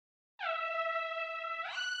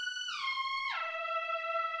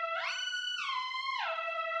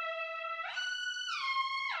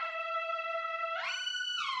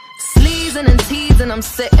sleazin and teasin, I'm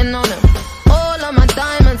sitting on him. All of my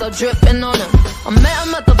diamonds are dripping on him. I met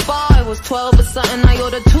him at the bar, I was 12 or something. I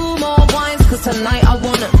ordered 2 more wines, cause tonight I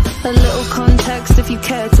want him. A little context if you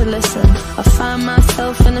care to listen. I found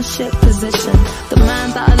myself in a shit position. The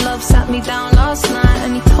man that I love sat me down last night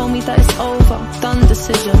and he told me that it's over, done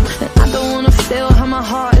decision. And I don't wanna feel how my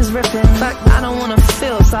heart is ripping. In fact, I don't wanna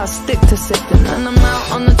feel, so I stick to sipping. And I'm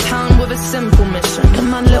out on the town with a simple mission. In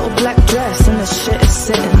my little black dress and the shit is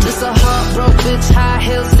sitting. Just a heartbroken bitch, high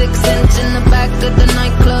heel, 6-inch in the back of the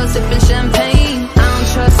nightclub, sipping champagne. I don't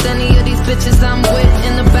trust any of these bitches I'm with.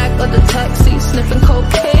 In the back of the taxi, sniffing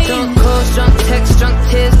cocaine. Drunk calls, drunk texts, drunk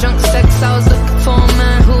tears, drunk sex. I was looking for a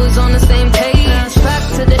man who was on the same page. Back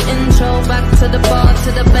to the intro, back to the bar,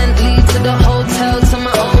 to the Bentley, to the hotel, to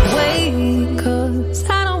my old way. Cause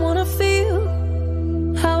I don't wanna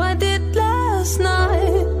feel how I did last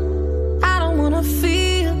night. I don't wanna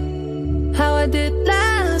feel how I did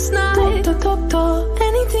last night. Doctor,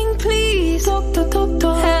 anything please.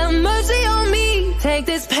 Doctor, have mercy on me. Take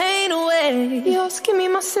this pain away. You're give me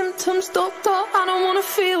my symptoms, doctor. I don't wanna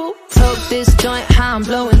feel. Took this joint, how I'm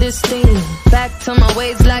blowing this steam. Back to my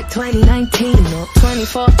ways like 2019. Or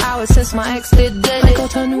 24 hours since my ex did dead. I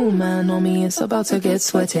got a new man on me, it's about to get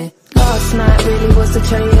sweaty. Last night really was the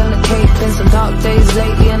cherry on the cake. Been some dark days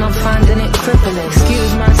lately and I'm finding it crippling.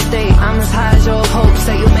 Excuse my state, I'm as high as your hopes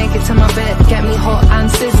that you'll make it to my bed, get me hot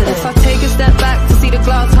and sizzling. If I take a step back to see the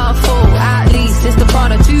glass half full, at least it's the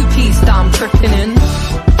part of 2-piece that I'm tripping in.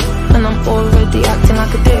 And I'm already acting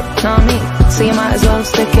like a dick, know what I mean? So you might as well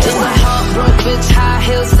stick it. Just a heartbroken bitch, high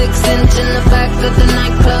heel, 6-inch in the back of the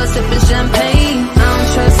nightclub, sipping champagne. I don't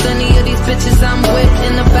trust any of these bitches I'm with.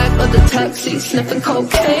 In the back of the taxi, sniffing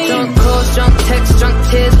cocaine. Drunk calls, drunk texts, drunk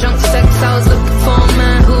tears, drunk sex. I was looking for a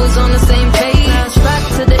man who was on the same page. Back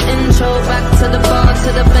to the intro, back to the bar,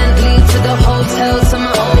 to the Bentley, to the hotel, to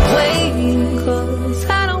my old way. Cause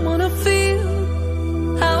I don't wanna feel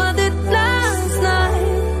how I did last night.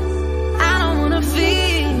 I don't wanna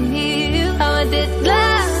feel how I did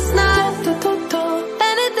last night.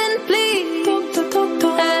 Anything please.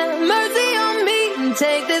 Have mercy on me and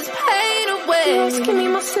take this pain away. Just give me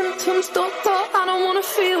my symptoms, doctor. I don't wanna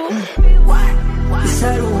feel. Cause I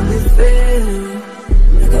don't wanna feel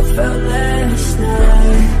like I felt last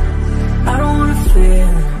night. I don't wanna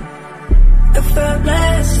feel like I felt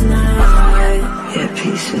last night. Yeah,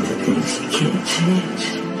 peace with the things you can't change.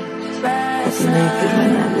 I was naked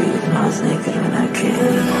when I leave, and I was naked when I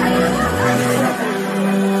came.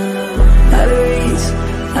 Out of reach,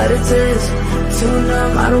 out of touch, too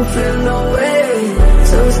numb, I don't feel no way.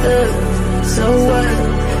 So stuck, so what?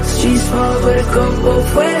 Streets small, but it go both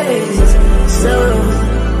ways. So,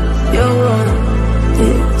 you're wrong,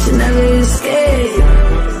 it should never escape.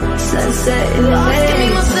 Sunset in the haze. Give me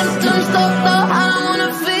my symptoms, doctor, I don't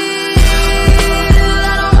wanna feel.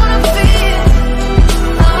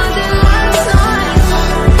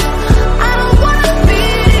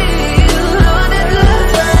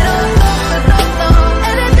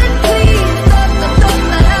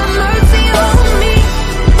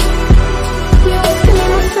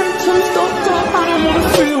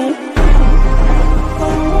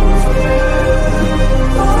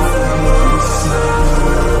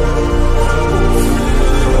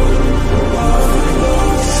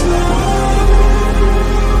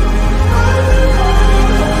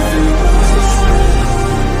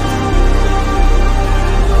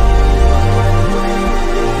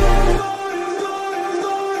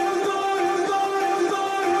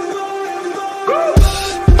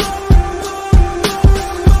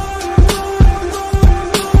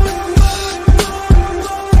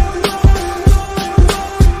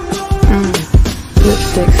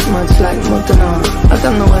 Much like Mudana, I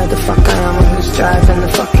don't know where the fuck I am or who's driving the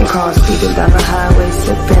fucking car, speeding down the highway,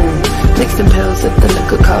 sipping, mixing pills with the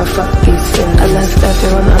liquor car, fuck these fins. I left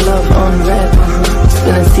everyone I love on red,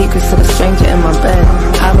 spilling secrets to the stranger in my bed.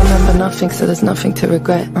 I remember nothing, so there's nothing to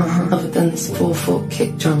regret, other than this 4/4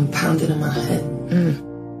 kick drum pounding in my head.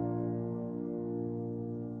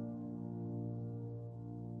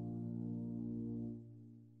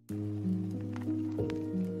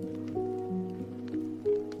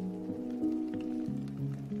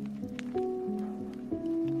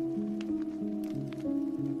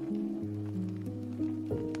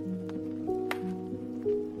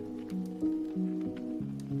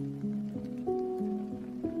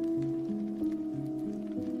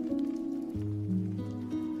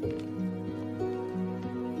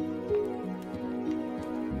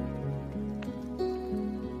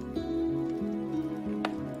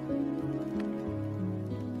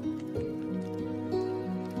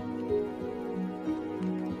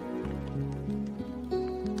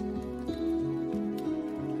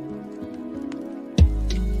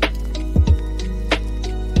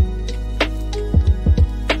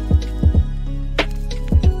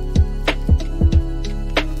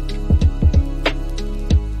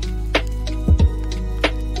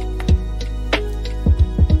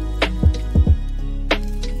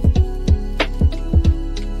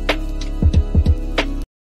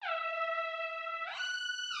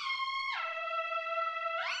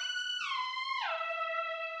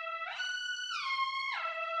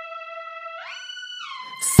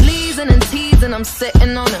 teasin, I'm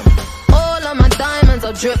sitting on him. All of my diamonds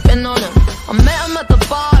are dripping on him. I met him at the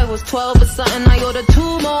bar, I was 12 or something. I ordered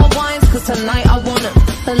 2 more wines, cause tonight I want him.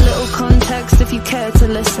 A little context if you care to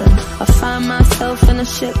listen. I find myself in a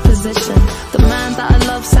shit position. The man that I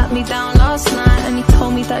love sat me down last night and he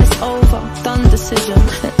told me that it's over, done decision.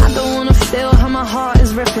 And I don't wanna feel how my heart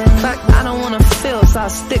is ripping. In fact, I don't wanna feel, so I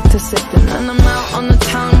stick to sippin'. And I'm out on the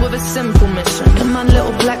town with a simple mission. In my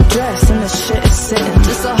little black dress and the shit is sitting.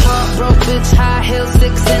 Just a heartbroken bitch, high heels,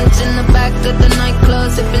 6-inch in the back of the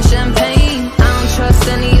nightclub, sipping champagne. I don't trust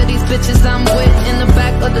any of these bitches I'm with. In the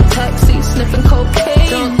back of the taxi, sniffing cocaine.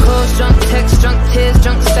 Drunk calls, drunk texts, drunk tears,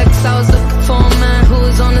 drunk sex. I was looking for a man who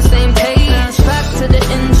was on the same page. Back to the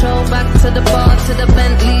intro, back to the bar, to the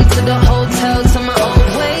Bentley, to the hotel, to my old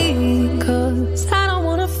way. Cause I don't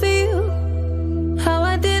wanna feel how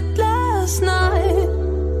I did last night.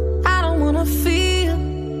 I don't wanna feel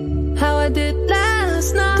how I did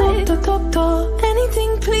last night. Doctor,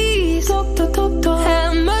 anything please. Doctor,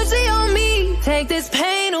 have mercy on me. Take this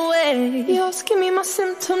pain away. Just give me my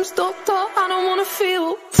symptoms, doctor. I don't wanna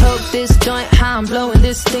feel. Took this joint, how I'm blowing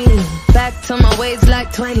this steam. Back to my ways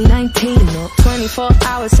like 2019. Or 24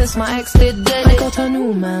 hours since my ex did dead. I got a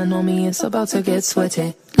new man on me, it's about to get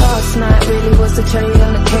sweaty. Last night really was the cherry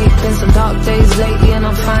on the cake. Been some dark days lately and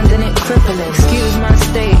I'm finding it crippling. Excuse my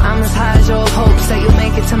state, I'm as high as your hopes that you'll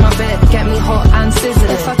make it to my bed, get me hot and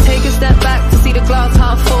sizzling. If I take a step back to see the glass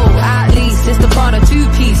half full, at least it's the part of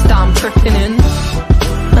 2-piece that I'm tripping in.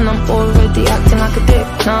 And I'm already acting like a dick,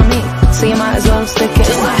 know what I mean? So you might as well stick it.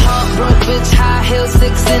 Just a heartbroken bitch, high heels,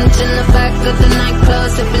 6-inch in the back of the nightclub,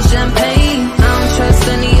 sipping champagne. I don't trust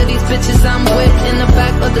any of these bitches I'm with. In the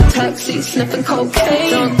back of the taxi, sniffing cocaine.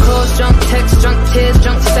 Drunk calls, drunk texts, drunk tears,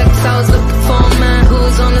 drunk sex. I was looking for a man who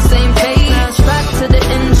was on the same page. Back to the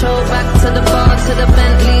intro, back to the bar, to the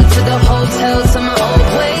Bentley, to the hotel, to my old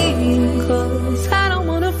way. Cause I don't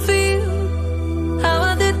wanna feel how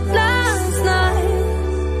I did last night.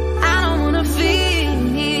 I don't wanna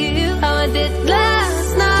feel how I did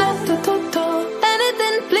last night.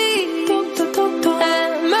 Anything please.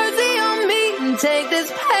 Have mercy on me and take this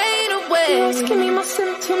pain away. Just give me my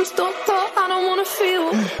symptoms, doctor. I don't wanna feel.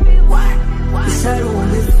 Yes, I don't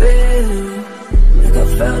wanna feel like I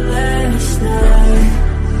felt last night.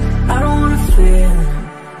 I don't wanna feel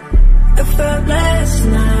like I felt last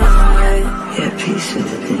night. Yeah, peace with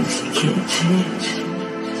the things you can't change.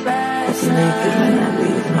 I was naked when I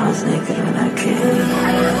leave, and I was naked when I came.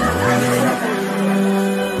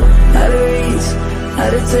 Out of reach,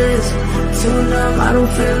 out of touch, too numb, I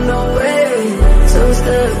don't feel no way. So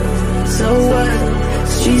stuck, so what?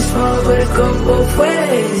 Streets fall, but it goes both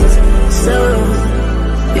ways. So,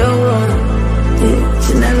 you're wrong, it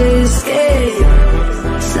should never escape.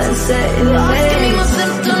 Sunset in the day. Give me my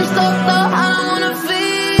symptoms, doctor, I don't wanna feel.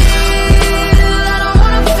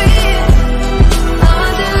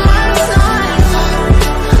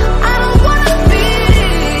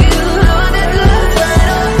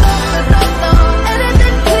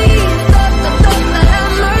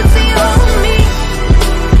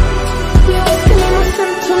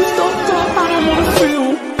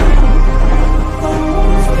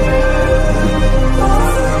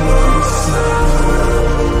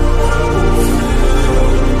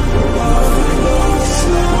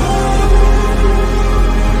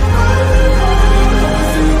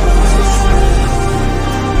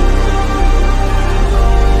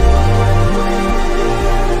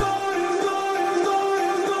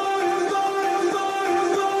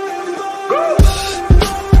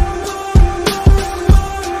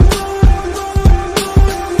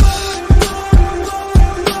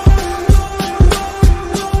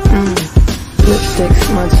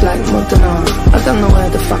 Much like Modena, I don't know where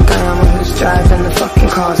the fuck I am or who's driving the fucking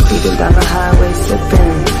car, speeding down the highway,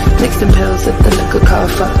 sipping, mixing pills at the liquor car,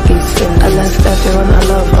 fuck these things. I left everyone I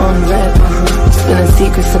love on red, spilling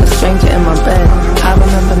secrets to the stranger in my bed. I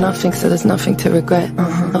remember nothing, so there's nothing to regret,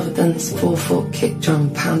 other than this 4/4 kick drum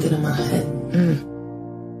pounding in my head.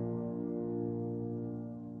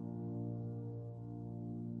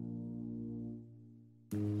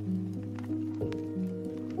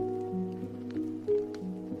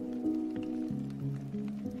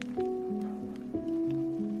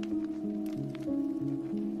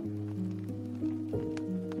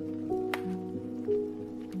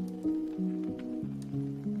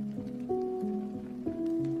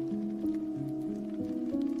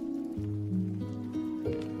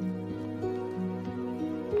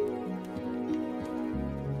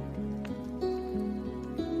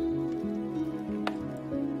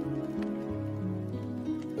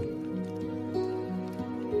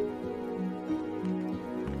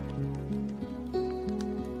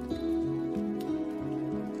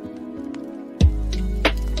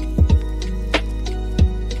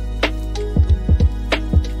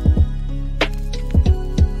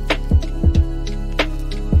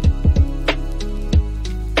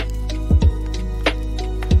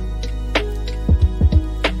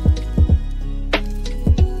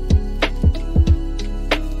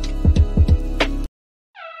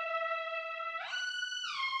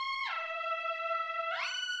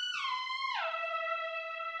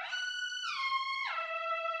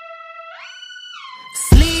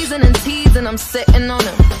 sleazin and teasin, I'm sitting on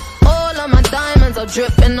him. All of my diamonds are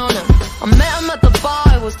dripping on him. I met him at the bar,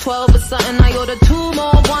 I was 12 or something. I ordered 2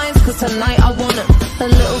 more wines, cause tonight I want him. A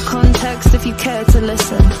little context if you care to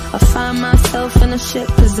listen. I find myself in a shit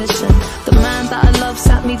position. The man that I love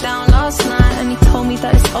sat me down last night and he told me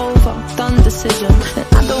that it's over, done decision. And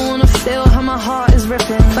I don't wanna feel how my heart is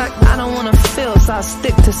ripping. In fact, I don't wanna feel, so I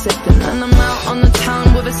stick to sipping. And I'm out on the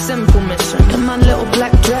town with a simple mission. In my little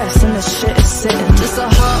black dress and the shit is sitting. Just a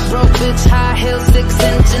heartbroken bitch, high heels,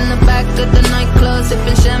 6-inch in the back of the nightclub,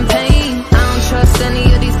 sipping champagne. I don't trust any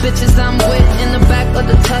of these bitches I'm with. In the back of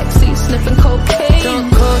the taxi, sniffing cocaine.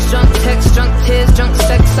 Drunk calls, drunk texts, drunk tears, drunk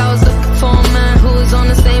sex. I was looking for a man who was on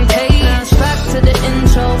the same page. Back to the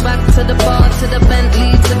intro, back to the bar, to the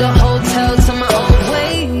Bentley, to the hotel, to my old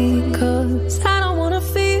way. Cause I don't wanna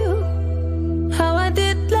feel how I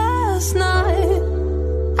did last night.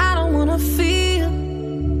 I don't wanna feel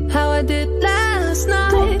how I did last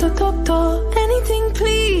night. Doctor, anything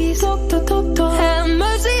please. Doctor, have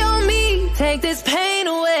mercy on me. Take this pain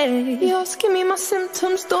away. Just give me my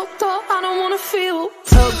symptoms, doctor. I don't wanna feel.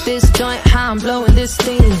 Took this joint, how I'm blowing this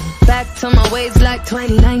steam. Back to my ways like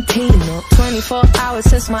 2019. Not 24 hours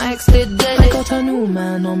since my ex did dead. I got a new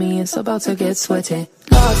man on me, it's about to get sweaty.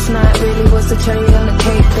 Last night really was the cherry on the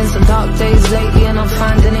cake. Been some dark days lately and I'm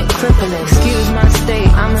finding it crippling. Excuse my state,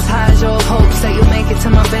 I'm as high as your hopes that you'll make it to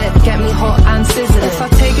my bed, get me hot and sizzling. If I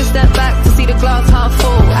take a step back to see the glass half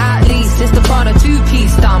full, at least it's the part of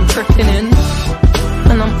 2-piece that I'm tripping in.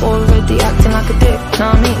 And I'm already acting like a dick,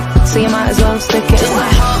 know what I mean? So you might as well stick it. Just a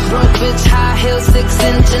heartbroken bitch, high heels,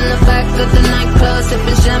 6-inch in the back of the nightclub,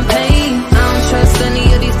 sipping champagne. I don't trust any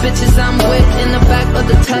of these bitches I'm with. In the back of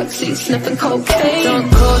the taxi, sniffing cocaine.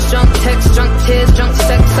 Drunk calls, drunk texts, drunk tears, drunk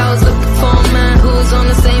sex. I was looking for a man who was on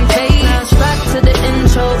the same page. Back to the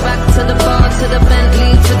intro, back to the bar, to the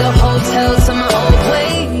Bentley, to the hotel, to my old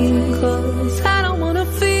way. Cause I don't wanna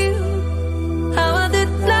feel how I did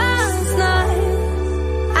last night.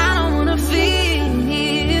 I don't wanna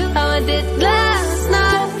feel how I did last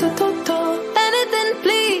night. Doctor, anything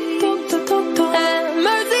please. Doctor, have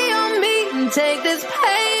mercy on me and take this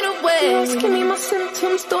pain away. Just give me my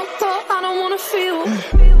symptoms, doctor. I don't wanna feel.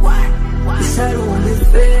 Yes, I don't wanna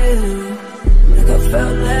feel like I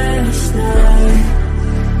felt last night.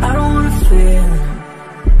 I don't wanna feel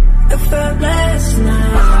like I felt last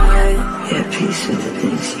night. Yeah, peace with the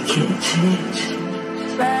things you can't change.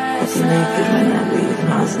 I was naked when I leave,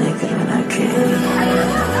 and I was naked when I came.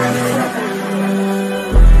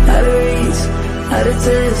 Out of reach, out of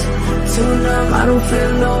touch, too numb, I don't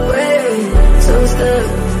feel no way. So stuck,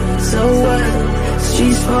 so what?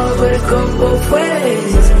 Streets small, but it go both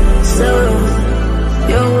ways. So,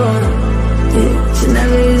 you're wrong, you should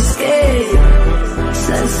never escape.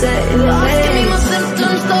 Sunset in the maze. Give me my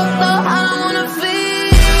symptoms, doctor, I don't wanna feel.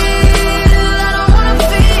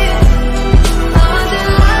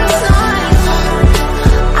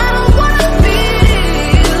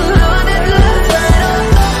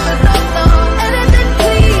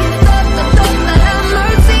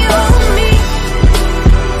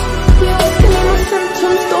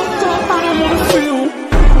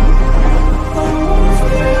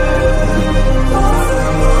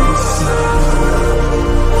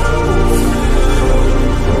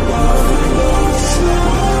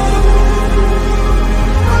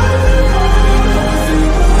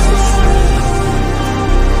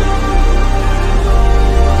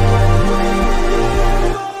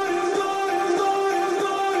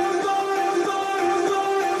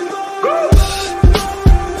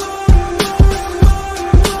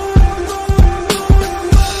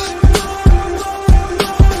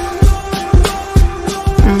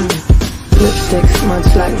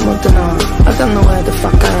 Much like Modena, I don't know where the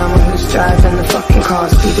fuck I am or who's driving the fucking car,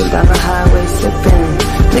 speeding down the highway, sipping,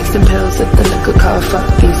 mixing pills at the liquor car, fuck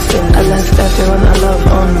these fins. I left everyone I love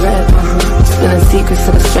on red, spilling secrets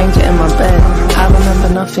to the stranger in my bed. I remember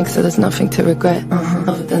nothing, so there's nothing to regret,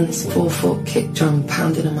 other than this 4/4 kick drum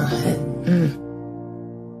pounding in my head.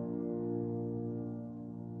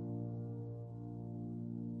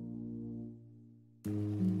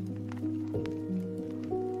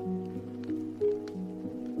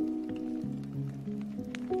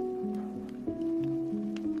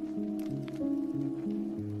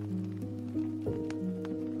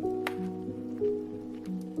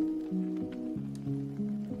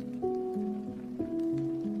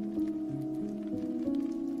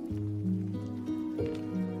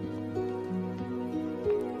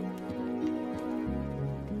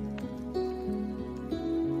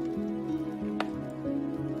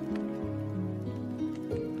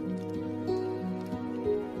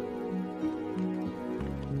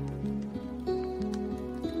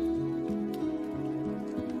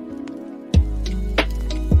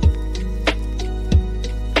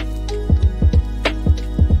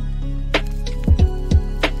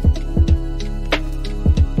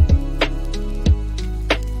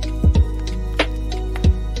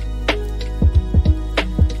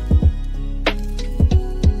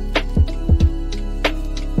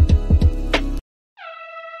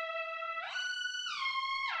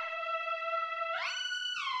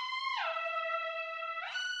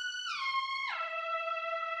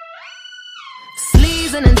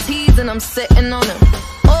 Sleazin and teasin, I'm sittin on him.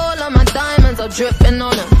 All of my diamonds are drippin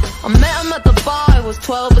on him. I met him at the bar, it was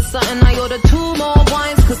 12 or something. I ordered 2 more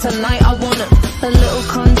wines, cause tonight I want him. A little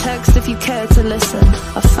context if you care to listen.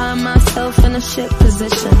 I find myself in a shit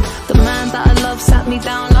position. The man that I love sat me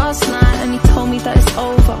down last night and he told me that it's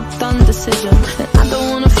over, done decision. And I don't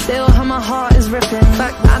wanna feel how my heart is ripping. In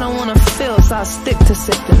fact, I don't wanna feel, so I stick to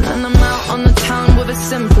sippin'. And I'm out on the town with a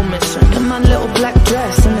simple mission. In my little black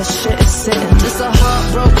dress and the shit is sitting. Just a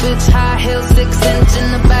heartbroken bitch, high heels, 6-inch in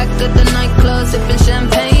the back of the nightclub, sipping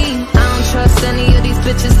champagne. I don't trust any of these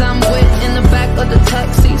bitches I'm with. In the back of the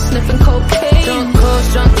taxi, sniffing cocaine. Drunk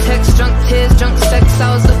calls, drunk texts, drunk tears, drunk sex.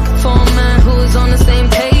 I was looking for a man who was on the same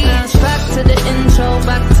page. Back to the intro,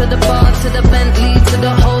 back to the bar, to the Bentley, to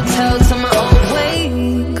the hotel, to my old way.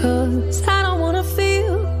 Cause I don't wanna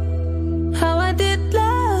feel how I did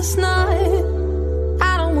last night.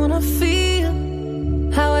 I don't wanna feel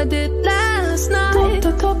how I did last night.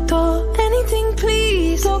 Doctor, anything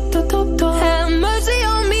please. Doctor, have mercy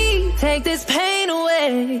on me. Take this pain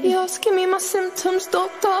away. Yes, give me my symptoms,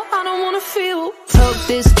 doctor. I don't wanna feel. Toke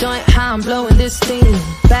this joint, how I'm blowing this steam.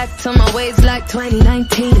 Back to my ways like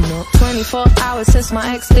 2019. Or 24 hours since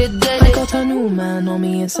my ex did dead. I got a new man on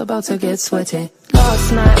me, it's about to get sweaty.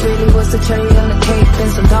 Last night really was the cherry on the cake.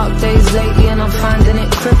 Been some dark days lately and I'm finding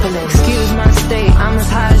it crippling. Excuse my state, I'm as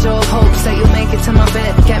high as your hopes that you'll make it to my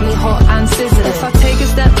bed, get me hot and sizzling. If I take a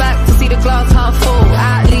step back to see the glass half full,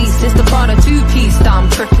 at least it's the Prada 2-piece that I'm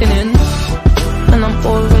tripping in. And I'm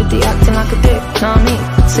already acting like a dick, know what I mean?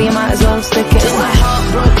 So you might as well stick it. Just a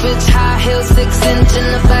heartbroken bitch, high heels, 6-inch in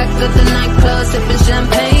the back of the nightclub, sipping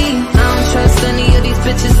champagne. I don't trust any of these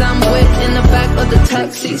bitches I'm with. In the back of the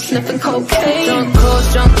taxi, sniffing cocaine. Drunk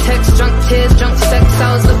calls, drunk texts, drunk tears, drunk sex.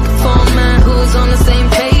 I was looking for a man who was on the same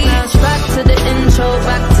page. Back to the intro,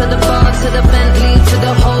 back to the bar, to the Bentley, to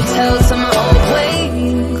the hotel, to my old way.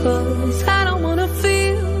 Cause I don't wanna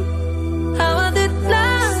feel how I did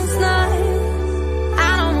last night.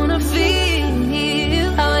 I don't wanna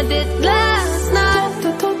feel how I did last night.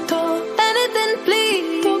 Anything please.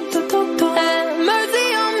 Have mercy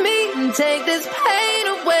on me and take this pain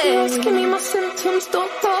away. Just give me my symptoms,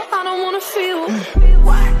 doctor. I don't wanna feel.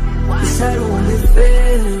 You said I wanna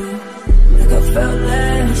feel like I felt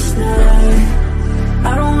last night.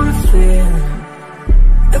 I don't wanna feel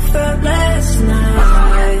like I felt last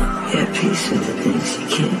night. Yeah, peace with the things you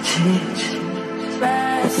can't change. I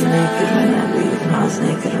was naked when I leave, and I was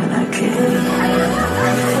naked when I came.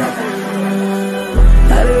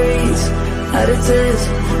 Out of reach, out of touch,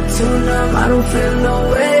 too numb, I don't feel no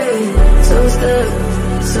way. So stuck,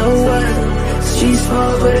 so what? Streets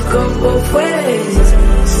small, but it goes both ways.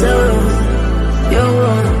 So, you're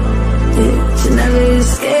wrong, it should never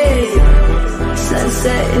escape.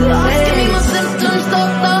 Sunset in the haze. Give me my symptoms,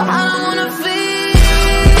 doctor, I don't wanna feel.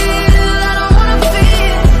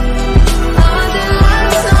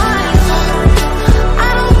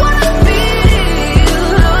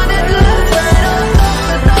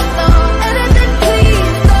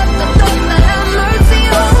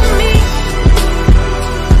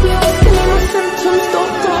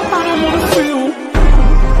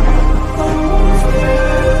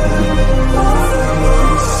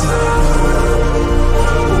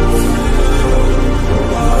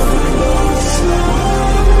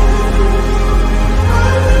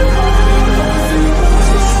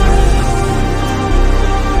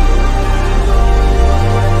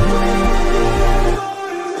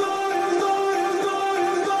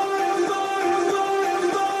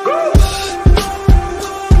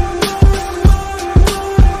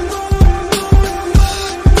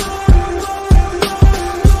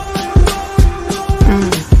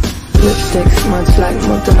 Lipstick smudged like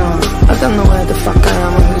Modena. I don't know where the fuck I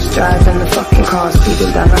am or who's driving the fucking car.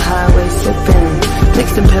 Speeding down the highway, sipping,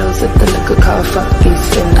 mixing pills at the liquor car. Fuck these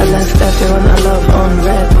fins. I left everyone I love on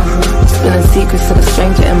red. Spilling secrets to the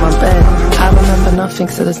stranger in my bed. I remember nothing,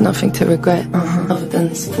 so there's nothing to regret. Other than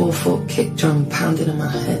this 4/4 kick drum pounding in my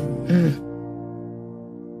head.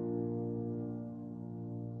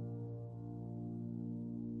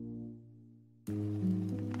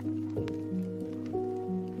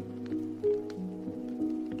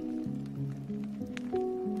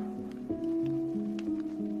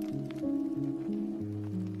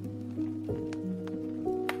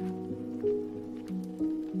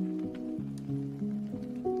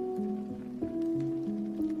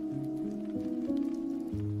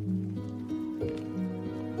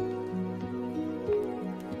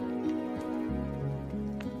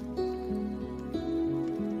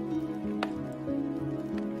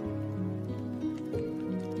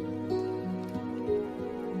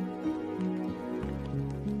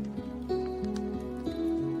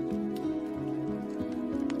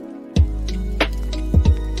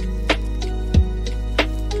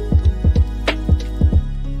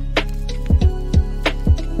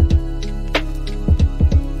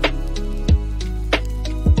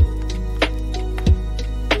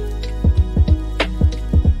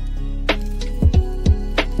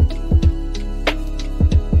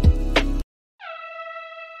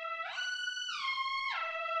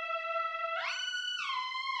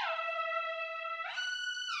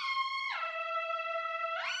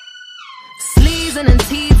 sleazin and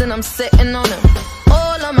teasin, I'm sitting on him.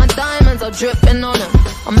 All of my diamonds are drippin on him.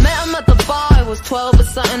 I met him at the bar, it was 12 or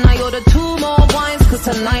something. I ordered 2 more wines, cause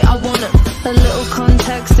tonight I want him. A little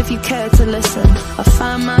context if you care to listen. I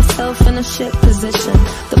find myself in a shit position.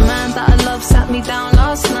 The man that I love sat me down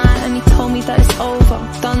last night and he told me that it's over,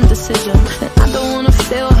 done decision. And I don't wanna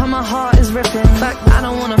feel how my heart is ripping. In fact, I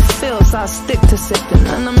don't wanna feel, so I stick to sippin'.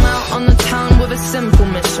 And I'm out on the town with a simple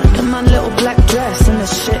mission. In my little black dress and the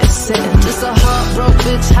shit is sitting. Just a heartbroken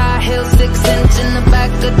bitch, high heels, 6-inch in the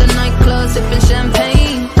back of the nightclub, sipping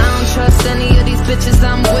champagne. I don't trust any of these bitches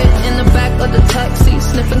I'm with. In the back of the taxi,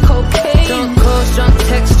 sniffing cocaine. Drunk calls, drunk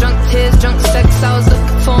texts, drunk tears, drunk sex. I was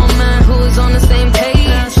looking for a man who was on the same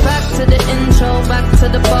page. Back to the intro, back to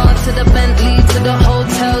the bar, to the Bentley, to the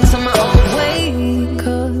hotel, to my old way.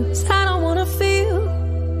 Cause I don't wanna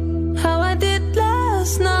feel how I did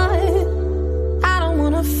last night. I don't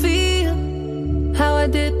wanna feel how I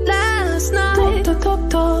did last night.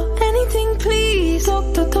 Doctor, anything please.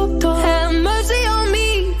 Doctor, have mercy on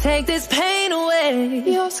me. Take this pain away.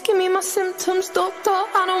 Just give me my symptoms, doctor.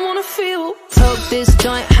 I don't wanna feel. Took this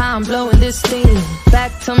joint, how I'm blowing this steam.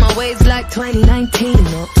 Back to my ways like 2019.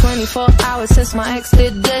 Or 24 hours since my ex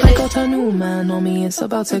did dead. I got a new man on me, it's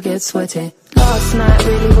about to get sweaty. Last night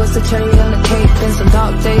really was the cherry on the cake. Been some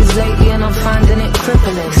dark days lately and I'm finding it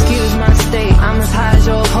crippling. Excuse my state, I'm as high as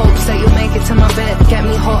your hopes that you'll make it to my bed. Get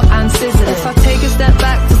me hot and sizzling. If I take a step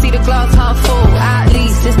back to see the glass half full, at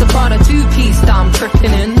least it's the part of 2-piece that I'm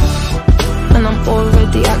tripping in. And I'm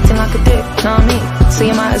already acting like a dick, know what I mean? So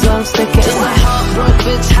you might as well stick it. Just a heartbroken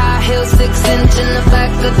bitch, high heels, 6-inch in the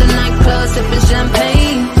back of the nightclub, sipping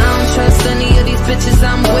champagne. I don't trust any of these bitches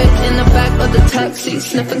I'm with. In the back of the taxi,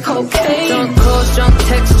 sniffing cocaine. Drunk calls, drunk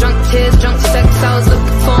texts, drunk tears, drunk sex. I was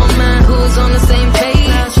looking for a man who was on the same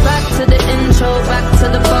page. Back to the intro, back to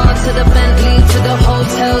the bar, to the Bentley, to the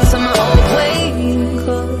hotel, to my old way.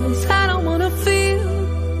 Cause I don't wanna feel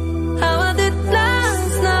how I did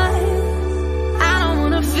last night. I don't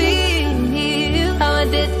wanna feel how I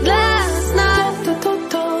did last night.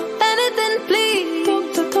 Anything please.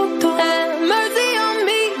 Have mercy on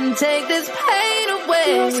me and take this pain away.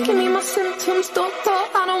 Just give me my symptoms, doctor.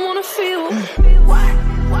 I don't wanna feel.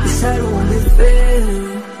 Yes, I don't wanna feel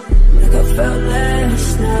like I felt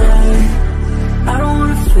last night. I don't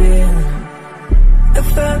wanna feel like I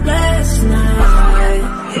felt last night.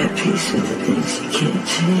 Yeah, peace with the things you can't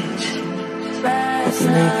change. I was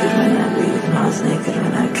naked when I leave, and I was naked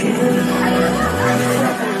when I came.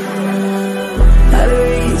 Out of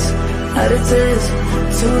reach, out of touch,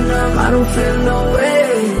 too numb, I don't feel no way.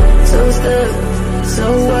 So stuck, so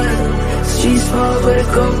what? Streets small, but it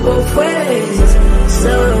goes both ways.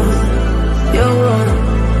 So, you're wrong,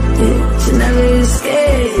 it should never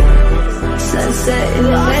escape. Sunset in the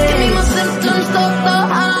bay. Give me my symptoms, doctor.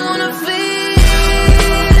 I don't wanna feel.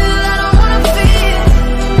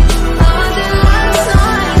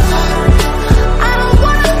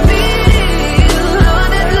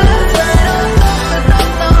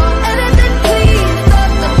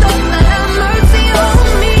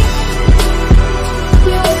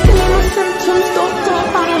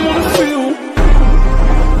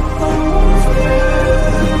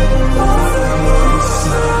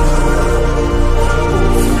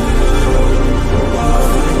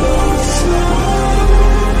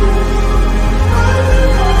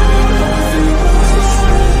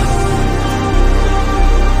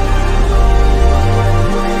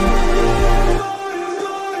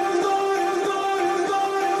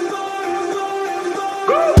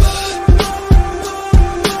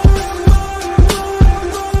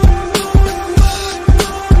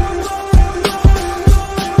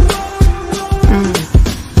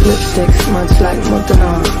 Much like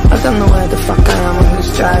Montana, I don't know where the fuck I am or who's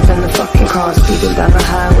driving the fucking car, speeding down the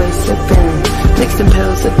highway, sipping, mixing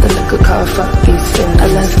pills at the liquor car, fuck these fins. I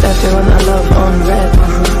left everyone I love on red,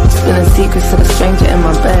 spilling secrets to a stranger in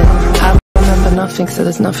my bed. I remember nothing, so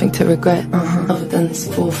there's nothing to regret, other than this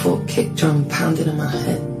 4/4 kick drum pounding in my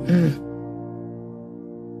head.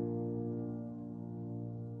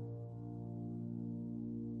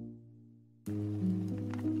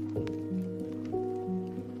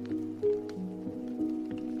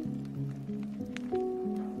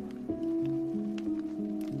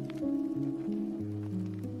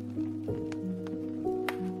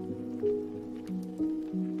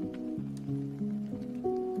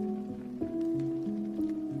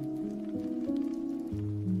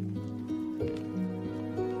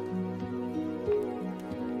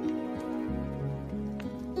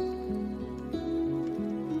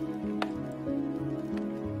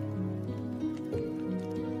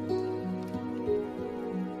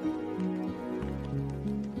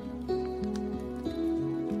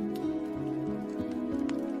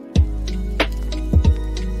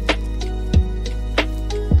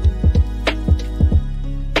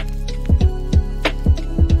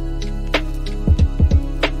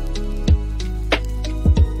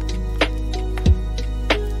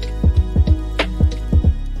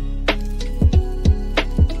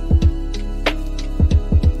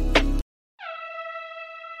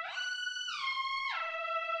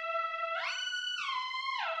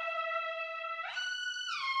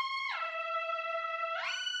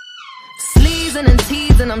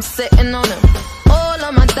 and I'm sitting on him. All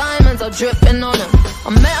of my diamonds are dripping on him. I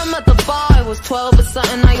met him at the bar, I was 12 or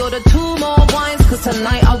something. I ordered 2 more wines, cause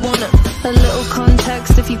tonight I want him. A little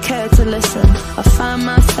context if you care to listen. I found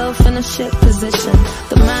myself in a shit position.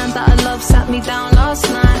 The man that I love sat me down last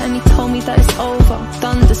night and he told me that it's over,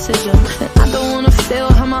 done decision. And I don't wanna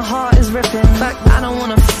feel how my heart is ripping. In fact, I don't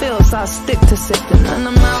wanna feel, so I stick to sippin'. And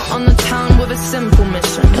I'm out on the town with a simple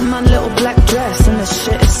mission. In my little black dress and the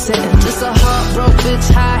shit is sitting. Just a heartbroken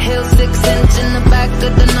bitch, high heel, 6-inch in the back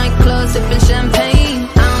of the nightclub, sipping champagne.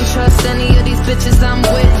 I don't trust any of these bitches I'm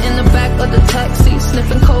with. In the back of the taxi,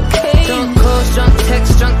 sniffing cocaine. Drunk calls, drunk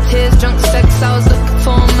texts, drunk tears, drunk sex. I was looking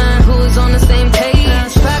for a man who was on the same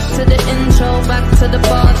page. Back to the intro, back to the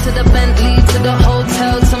bar, to the Bentley, to the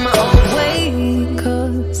hotel, to my old way.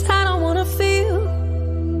 Cause I don't wanna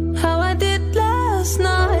feel how I did last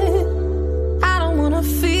night. I don't wanna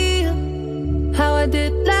feel how I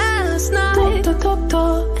did last night.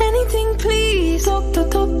 Doctor, anything please.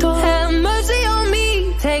 Doctor, have mercy on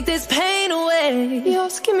me. Take this pain away.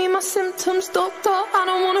 Yes, give me my symptoms, doctor. I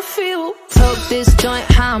don't wanna feel. Took this joint,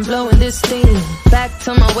 how I'm blowing this steam. Back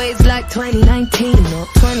to my ways like 2019. Or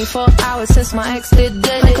 24 hours since my ex did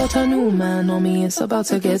dead. I got a new man on me, it's about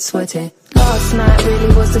to get sweaty. Last night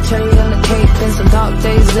really was the cherry on the cake. Been some dark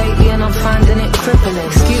days lately and I'm finding it crippling.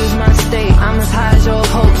 Excuse my state, I'm as high as your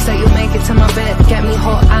hopes that you'll make it to my bed, get me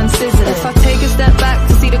hot and sizzling. If I take a step back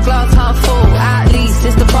to see the glass half full, at least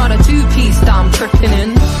it's the part of 2-piece that I'm tripping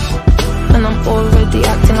in. And I'm already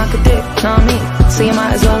acting like a dick, know what I mean? So you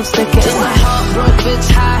might as well stick it. Just a heartbroken bitch,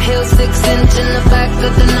 high heel, 6-inch in the back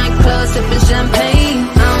of the nightclub, sipping champagne.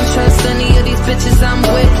 I don't trust any of these bitches I'm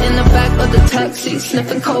with. In the back of the taxi,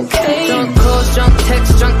 sniffing cocaine. Drunk calls, drunk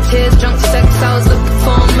texts, drunk tears, drunk sex. I was looking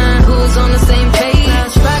for a man who was on the same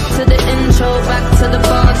page. Back to the intro, back to the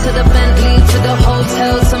bar, to the Bentley, to the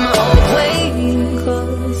hotel, to my old way.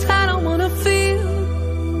 Cause I don't wanna feel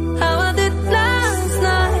how I did last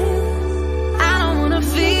night. I don't wanna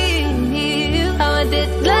feel how I did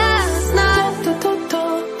last night.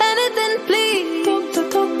 Anything please.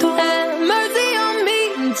 Have mercy on me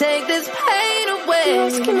and take this pain away.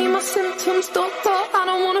 Just give me my symptoms, doctor. I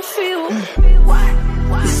don't wanna feel.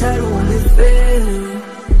 Yes, I don't wanna feel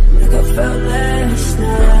like I felt last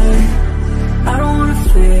night. I don't wanna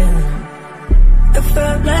feel like I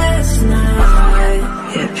felt last night.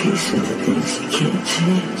 Yeah, peace with the things you can't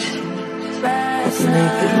change. I was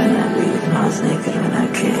naked when I leave, and I was naked when I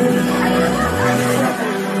came.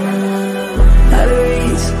 Out of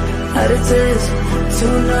reach, out of touch,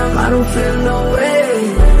 too numb, I don't feel no way.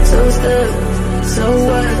 So stuck, so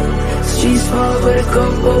what? Streets small, but it go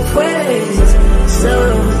both ways. So,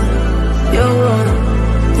 you're wrong,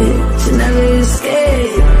 it should never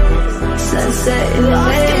escape. Sunset in the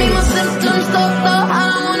haze. Give me my symptoms, doctor, I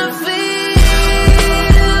don't wanna feel.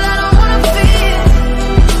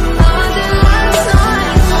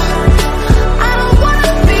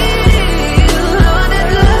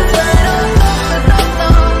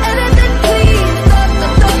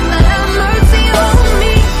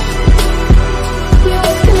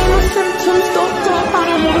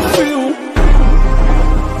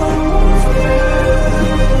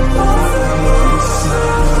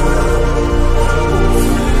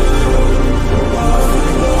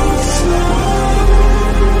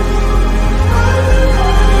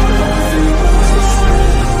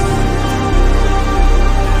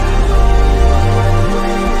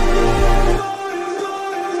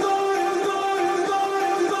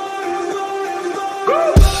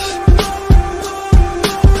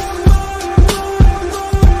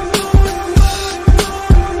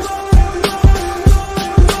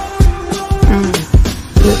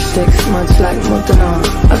 Much like Mudana,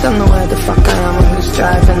 I don't know where the fuck I am or who's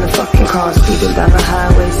driving the fucking car, speeding down the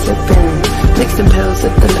highway, sipping, mixing pills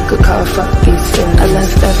at the liquor car, fuck these fins. I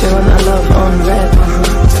left everyone I love on red,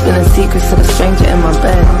 spilling secrets to the stranger in my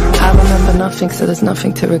bed. I remember nothing, so there's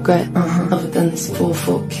nothing to regret, other than this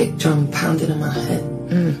 4/4 kick drum pounding in my head.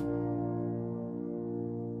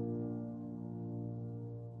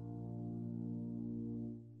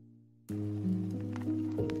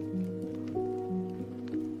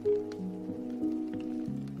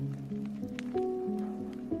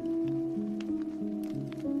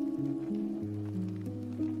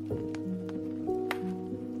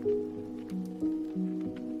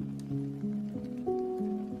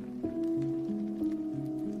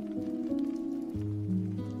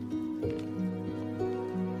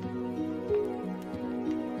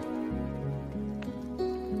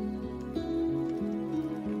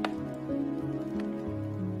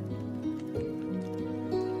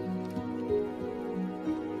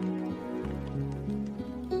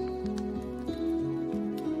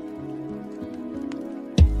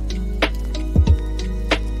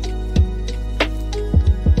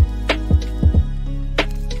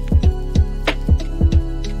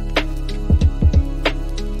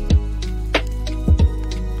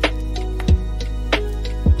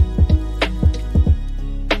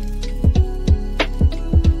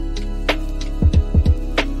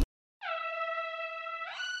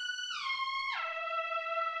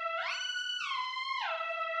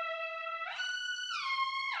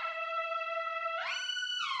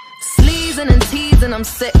 sleazin and teasin, I'm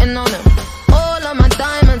sitting on him. All of my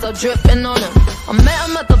diamonds are drippin' on him. I met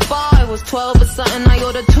him at the bar, I was 12 or something. I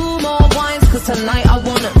ordered 2 more wines, cause tonight I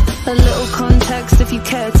want him. A little context if you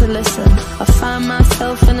care to listen. I find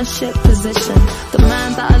myself in a shit position. The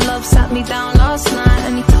man that I love sat me down last night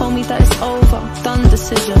and he told me that it's over, done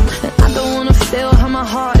decision. And I don't wanna feel how my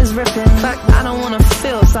heart is ripping. In fact, I don't wanna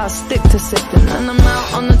feel, so I stick to sippin'. And I'm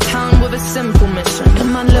out on the town with a simple mission.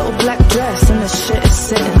 In my little black dress and the shit is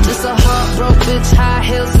sitting. Just a heartbroken bitch, high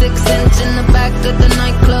heels, 6-inch in the back of the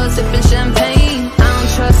nightclub, sipping champagne. I don't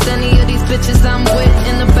trust any of these bitches I'm with.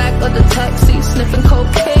 In the back of the taxi, sniffing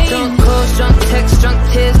cocaine. Drunk calls, drunk texts, drunk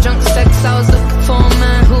tears, drunk sex. I was looking for a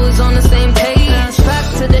man who was on the same page. Back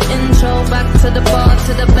to the intro, back to the bar,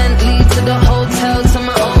 to the Bentley, to the hotel, to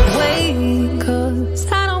my old way.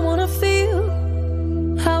 Cause I don't wanna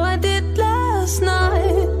feel how I did last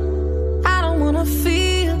night. I don't wanna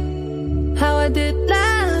feel how I did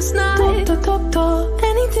last night.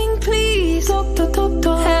 Anything please,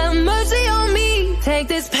 have mercy on me, take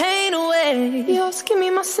this pain away. Just give me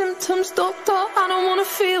my symptoms, doctor, I don't wanna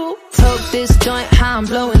feel. Toke this joint, how I'm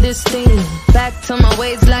blowing this steam. Back to my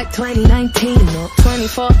ways like 2019. Or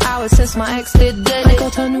 24 hours since my ex did dead. I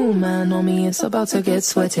got a new man on me, it's about to get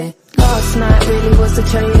sweaty. Last night really was the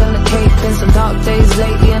cherry on the cake. Been some dark days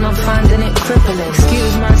lately and I'm finding it crippling.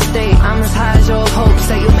 Excuse my state, I'm as high as your hopes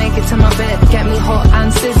that you'll make it to my bed, get me hot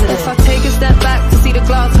and sizzling. If I take a step back to see the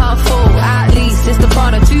glass half full, at least it's the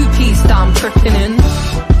part of 2-piece that I'm tripping in.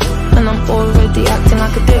 And I'm already acting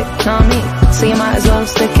like a dick, know what I mean? So you might as well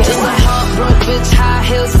stick it. Just a heartbroken bitch, high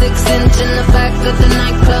heels, 6-inch in the back of the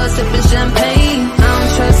nightclub, sipping champagne. I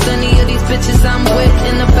don't trust any of these bitches I'm with.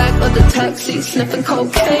 In the back of the taxi, sniffing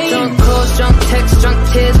cocaine. Drunk calls, drunk texts, drunk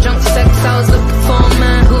tears, drunk sex. I was looking for a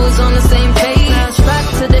man who was on the same page. Back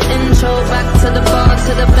to the intro, back to the bar,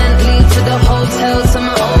 to the Bentley, to the hotel, to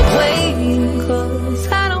my old way. Cause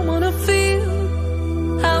I don't wanna feel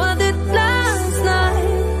how I did last night.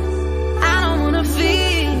 I don't wanna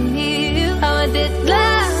feel how I did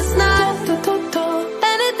last night.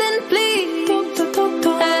 Anything please,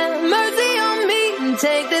 have mercy on me and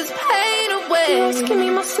take this pain away. Just give me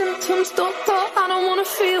my symptoms, doctor, I don't wanna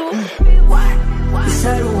feel. Yes,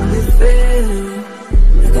 I don't wanna feel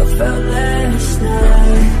like I felt last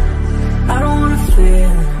night. I don't wanna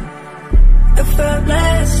feel like I felt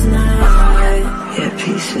last night. Yeah,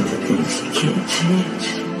 peace with the things you can't change.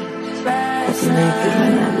 I was naked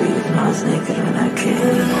when I leave, and I was naked when I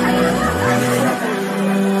came.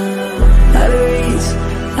 Out of reach,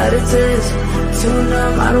 out of touch, too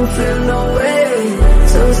numb, I don't feel no way.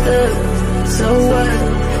 So stuck, so what?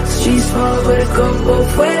 Streets small, but it goes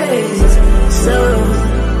both ways. So,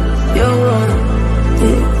 you're wrong,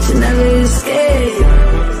 it should never escape.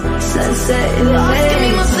 Sunset in the way. Give me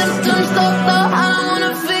my symptoms, doctor, I don't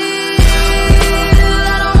wanna feel.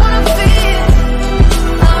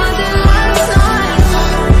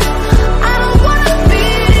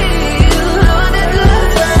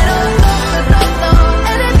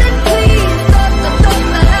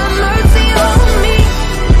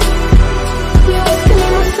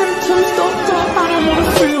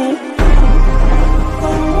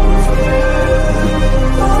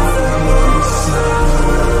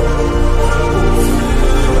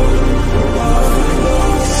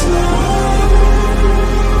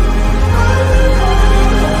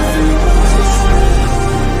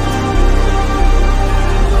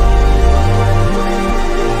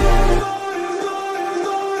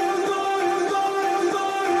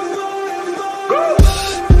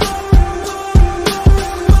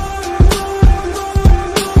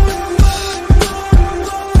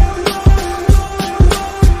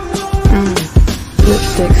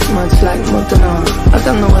 Much like Modena, I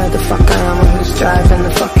don't know where the fuck I am or who's driving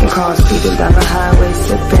the fucking car, speeding down the highway,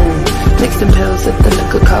 sipping, mixing pills at the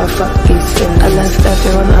liquor car, fuck these things. I left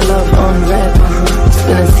everyone I love on red,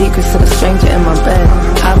 spilling secrets to the stranger in my bed.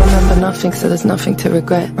 I remember nothing, so there's nothing to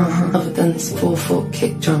regret, other than this 4/4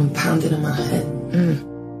 kick drum pounding in my head.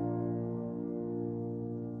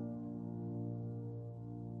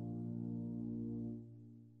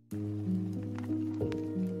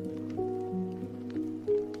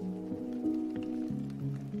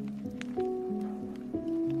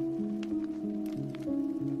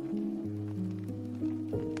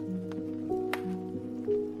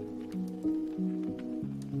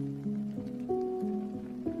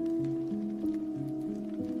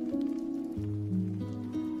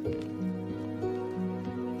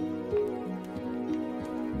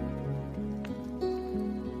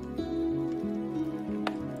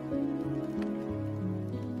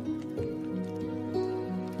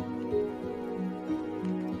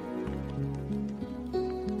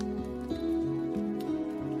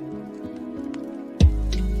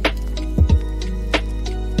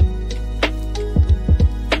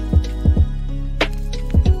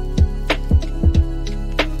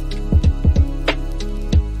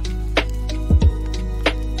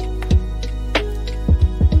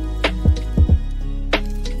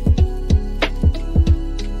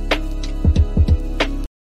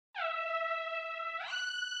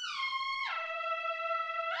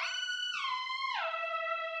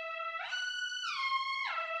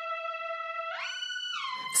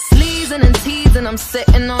 sleazin and teasin, I'm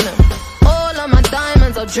sitting on him. All of my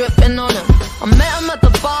diamonds are dripping on him. I met him at the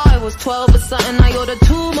bar, I was 12 or something. I ordered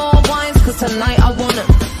 2 more wines, cause tonight I want him.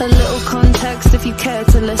 A little context if you care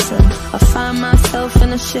to listen. I find myself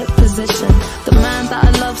in a shit position. The man that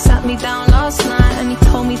I love sat me down last night and he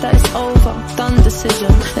told me that it's over, done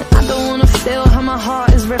decision. And I don't wanna feel how my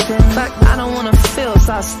heart is ripping. In fact, I don't wanna feel,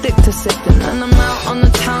 so I stick to sipping. And I'm out on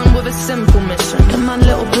the town with a simple mission. In my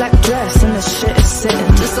little black dress and the shit is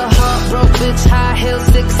sitting. Just a heartbroken bitch, high heels,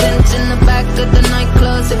 6-inch in the back of the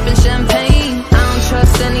nightclub, sipping champagne. I don't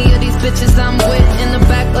trust any of these bitches I'm with. In the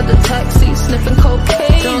back of the taxi, sniffing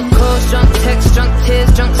cocaine. Drunk calls, drunk texts, drunk tears,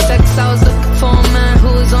 drunk sex. I was looking for a man who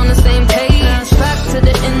was on the same page. Back to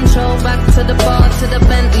the intro, back to the bar, to the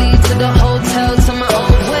Bentley, to the hotel, to my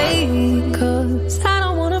own way. Cause I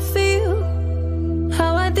don't wanna feel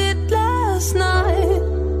how I did last night.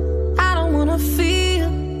 I don't wanna feel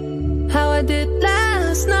how I did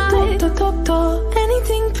last night. Doctor,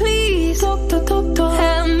 anything please. Doctor,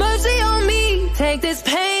 have mercy on me. Take this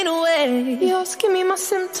pain away. Just give me my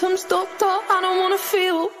symptoms, doctor. I don't wanna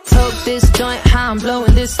feel. Took this joint, how I'm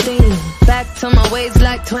blowing this steam. Back to my ways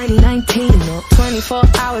like 2019. Not 24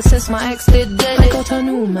 hours since my ex did dead. I got a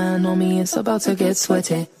new man on me, it's about to get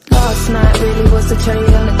sweaty. Last night really was the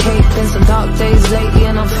cherry on the cake. Been some dark days lately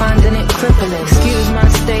and I'm finding it crippling. Excuse my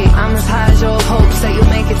state, I'm as high as your hopes that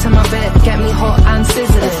you'll make it to my bed, get me hot and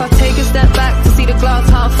sizzling. If I take a step back to see the glass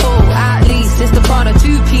half full, at least it's the part of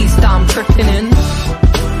 2-piece that I'm tripping in.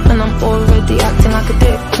 And I'm already acting like a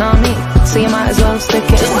dick, know what I mean? So you might as well stick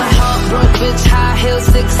it. Just a heartbroken bitch, high heels,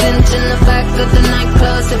 6-inch in the back of the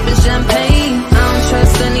nightclub, sipping champagne. I don't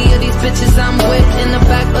trust any of these bitches I'm with. In the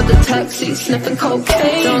back of the taxi, sniffing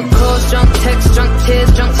cocaine. Drunk calls, drunk texts, drunk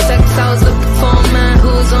tears, drunk sex. I was looking for a man who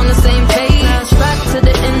was on the same page. Back to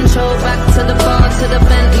the intro, back to the bar, to the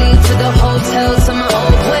Bentley, to the hotel, to my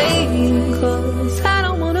old way. Cause I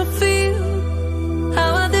don't wanna feel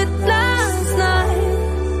how I did last night.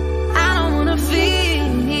 I don't wanna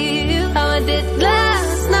feel how I did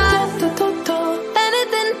last night.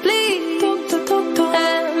 Anything please.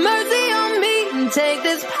 Have mercy on me and take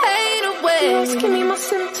this pain away. Just give me my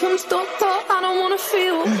symptoms, doctor. I don't wanna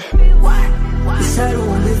feel. Yes, I don't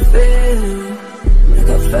wanna feel like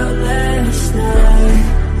I felt last night.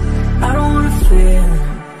 I don't wanna feel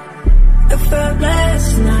like I felt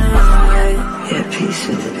last night. Yeah, peace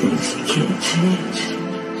with the things you can't change.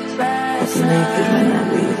 I was naked when I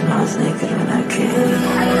leave, and I was naked when I came.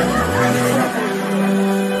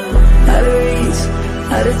 Out of reach,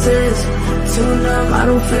 out of touch, too numb, I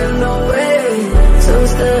don't feel no way. So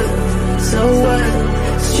stuck, so what?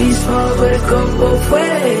 Streets small, but it go both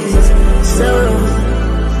ways. So,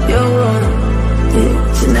 you're wrong, you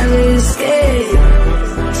should never escape.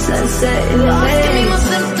 Sunset in the maze. Give me my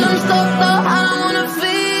symptoms, doctor, I don't wanna feel.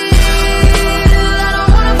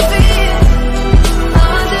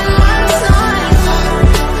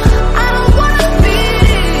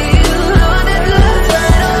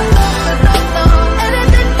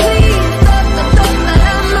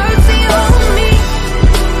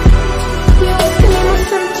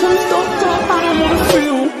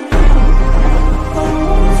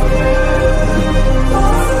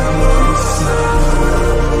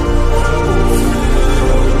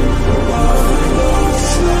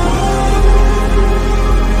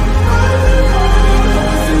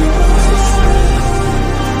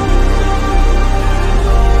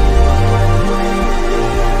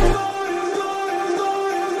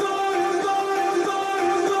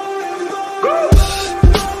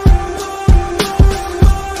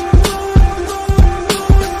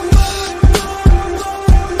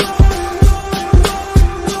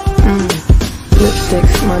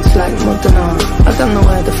 Much like Modena, I don't know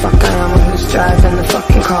where the fuck I am or who's driving the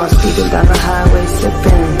fucking car, speeding down the highway,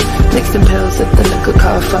 sipping, mixing pills at the liquor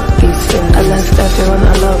car, fuck these fins. I left everyone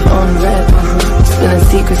I love on red, spilling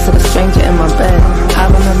secrets to the stranger in my bed. I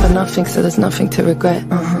remember nothing, so there's nothing to regret,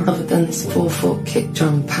 other than this 4/4 kick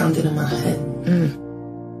drum pounding in my head.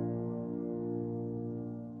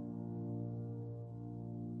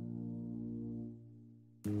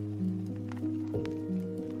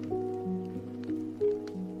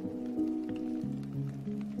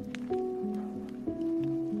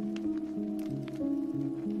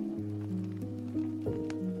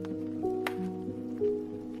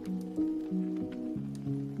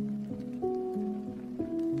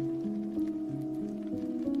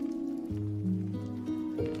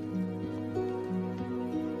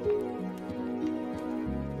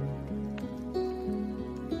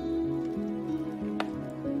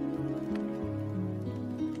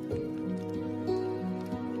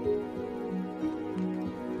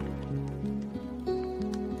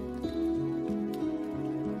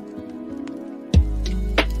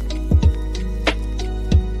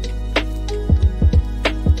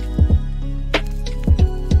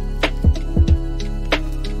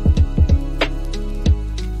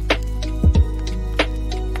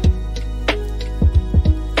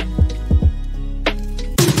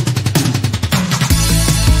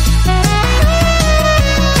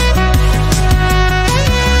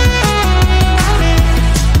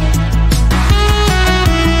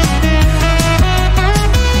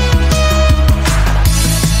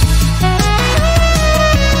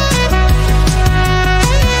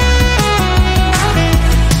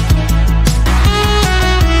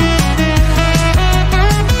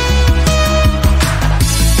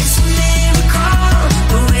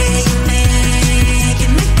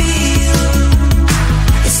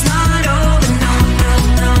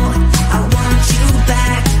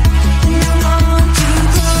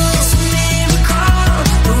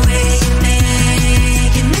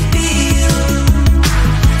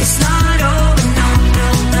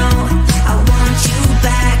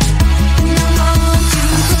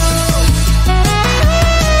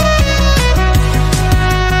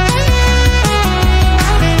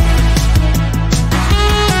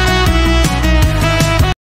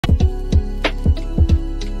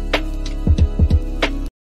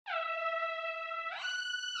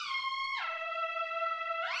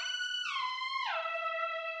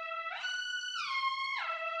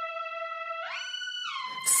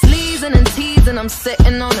 sleazin and teasin, I'm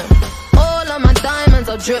sitting on him. All of my diamonds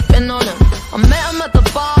are dripping on him. I met him at the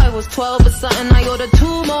bar, I was 12 or something. I ordered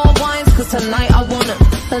 2 more wines, cause tonight I want him.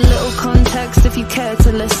 A little context if you care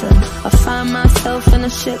to listen. I find myself in a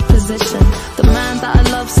shit position. The man that I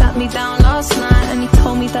love sat me down last night and he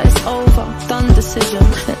told me that it's over, done decision.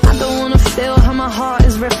 And I don't wanna feel how my heart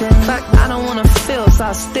is ripping. In fact, I don't wanna feel, so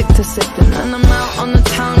I stick to sipping. And I'm out on the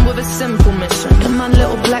town with a simple mission. In my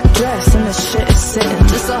little black dress and the shit is sitting.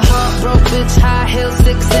 Just a heartbroken bitch, high heels,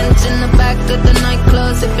 6-inch in the back of the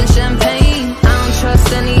nightclub, sipping champagne. I don't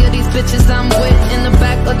trust any of these bitches I'm with. In the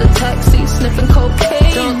back of the taxi, sniffing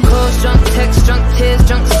cocaine. Drunk calls, drunk texts, drunk tears,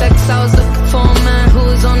 drunk sex. I was looking for a man who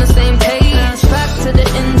was on the same page. Back to the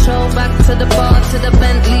intro, back to the bar, to the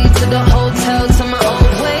Bentley, to the hotel, to my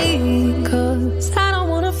old way. Cause I don't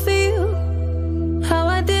wanna feel how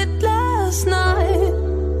I did last night.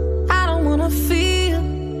 I don't wanna feel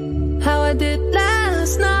how I did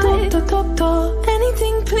last night. Doctor,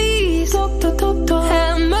 anything please. Doctor,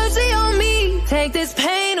 have mercy on me. Take this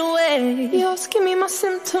pain away. Yes, give me my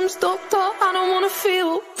symptoms, doctor. I don't wanna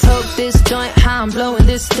feel. Took this joint, how I'm blowing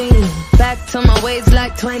this steam. Back to my ways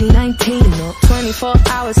like 2019. Not 24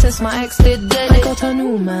 hours since my ex did dead. I got a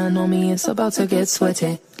new man on me, it's about to get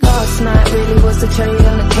sweaty. Last night really was the cherry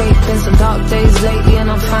on the cake. Been some dark days lately and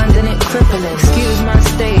I'm finding it crippling. Excuse my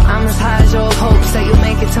state, I'm as high as your hopes that you'll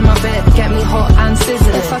make it to my bed, get me hot and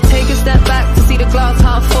sizzling. If I take a step back to see the glass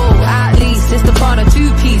half full, at least it's the part of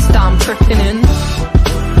 2-piece that I'm tripping in.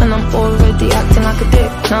 And I'm already acting like a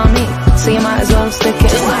dick, know what I mean? So you might as well stick it.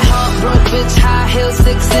 Just a heartbroken bitch, high heels,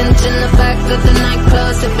 6-inch in the back of the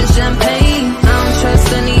nightclub, sipping champagne. I don't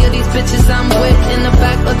trust any of these bitches I'm with. In the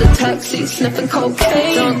back of the taxi, sniffing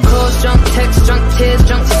cocaine. Drunk calls, drunk texts, drunk tears,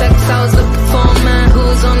 drunk sex. I was looking for a man who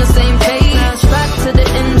was on the same page. Back to the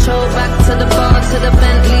intro, back to the bar, to the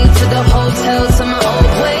Bentley, to the hotel, to my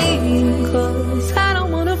old way. Cause I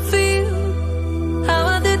don't wanna feel how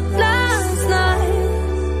I did last night.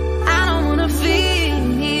 I don't wanna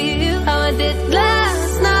feel how I did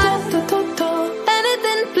last night.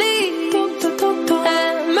 Anything please.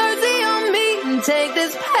 Have mercy on me and take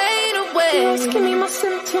this pain away. Just give me my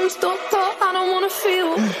symptoms, doctor. I don't wanna feel.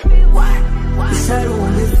 Yes, I don't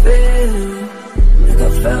wanna feel like I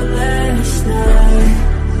felt last night.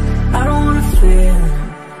 I don't wanna feel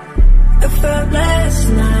like I felt last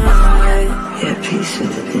night. Yeah, peace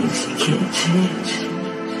with the things you can't change.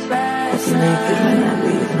 I was naked when I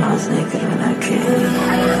leave, and I was naked when I came.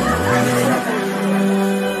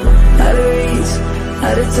 Out of reach,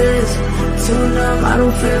 out of touch, too numb, I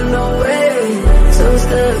don't feel no way. So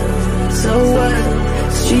stuck, so what?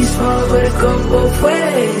 Streets fall, but it go both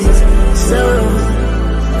ways. So,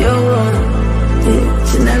 you're wrong,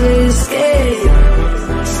 you never escape.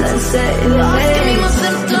 Sunset in the haze. Give me my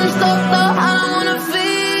symptoms, doctor, I don't wanna feel.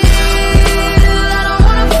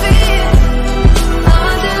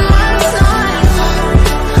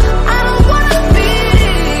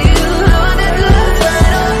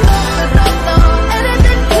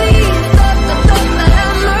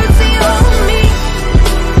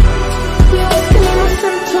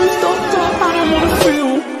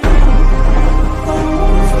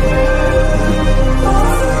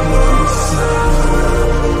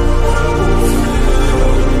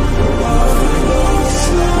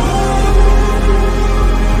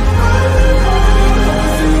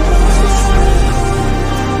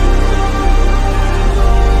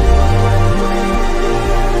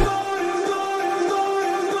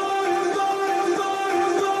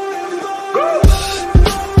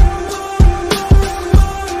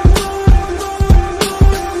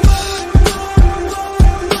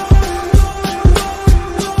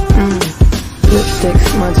 Lipstick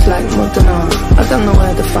smudged like Madonna. I don't know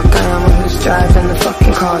where the fuck I am or who's driving the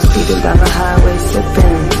fucking car. Speeding down the highway,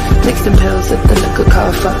 sipping, mixing pills with the liquor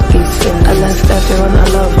car. Fuck these fins. I left everyone I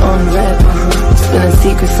love on red. Spilling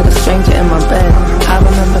secrets to the stranger in my bed. I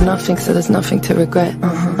remember nothing, so there's nothing to regret.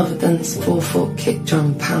 Other than this 4/4 kick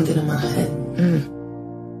drum pounding in my head.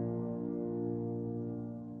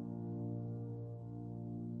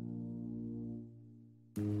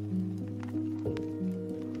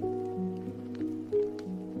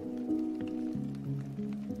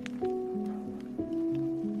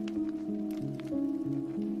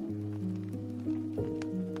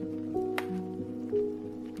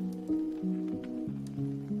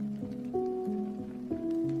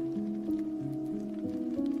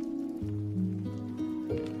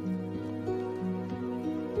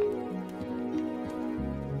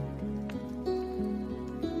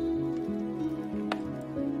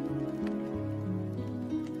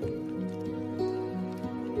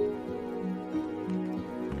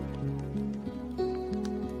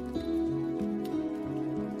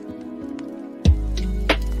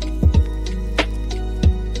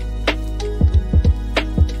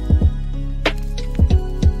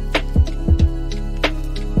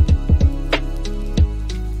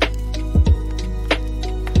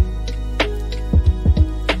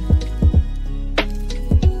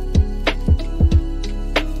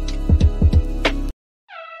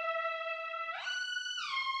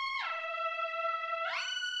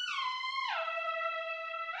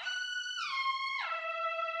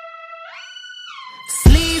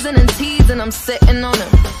 teasing and teasing, I'm sitting on him.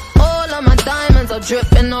 All of my diamonds are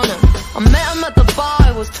dripping on him. I met him at the bar,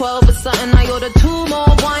 it was 12 or something. I ordered 2 more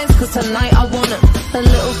wines, cause tonight I want him. A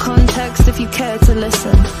little context if you care to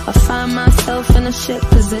listen. I found myself in a shit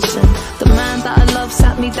position. The man that I love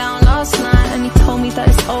sat me down last night and he told me that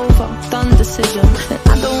it's over, done decision. And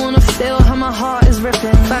I don't wanna feel how my heart is ripping.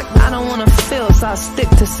 In fact, I don't wanna feel, so I stick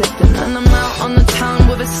to sipping. And I'm out on the town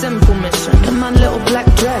with a simple mission. In my little black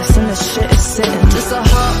dress and the shit is sitting. Just a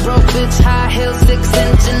heartbroken bitch, high heels,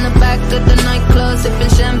 6-inch in the back of the nightclub, sipping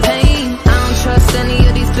champagne. I don't trust any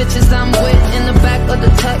of these bitches I'm with. In the back of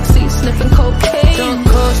the taxi, sniffing cocaine. Drunk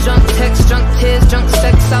calls, drunk texts, drunk tears, drunk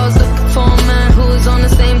sex. I was looking for a man who was on the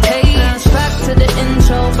same page. Back to the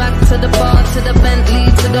intro, back to the bar, to the Bentley,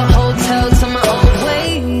 to the hotel, to my old way.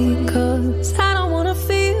 Cause I don't wanna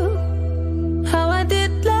feel how I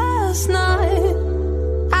did last night.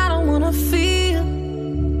 I don't wanna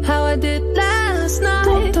feel how I did last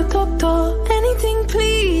night. Doctor, anything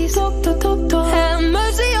please. Doctor, have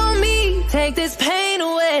mercy on me. Take this pain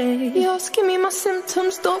away. Just give me my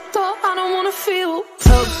symptoms, doctor. I don't wanna feel.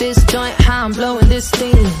 Toke this joint, how I'm blowing this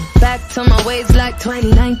steam. Back to my ways like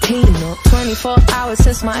 2019. Or 24 hours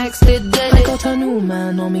since my ex did dead. I got a new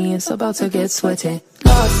man on me, it's about to get sweaty.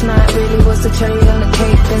 Last night really was the cherry on the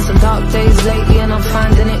cake. Been some dark days lately and I'm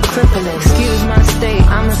finding it crippling. Excuse my state,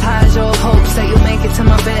 I'm as high as your hopes that you'll make it to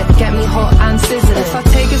my bed, get me hot and sizzling. If I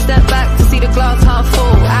take a step back to see the glass half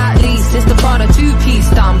full, at least it's the part of 2-piece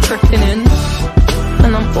that I'm tripping in.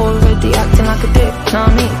 And I'm already acting like a dick, know what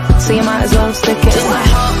I mean? So you might as well stick it. Just a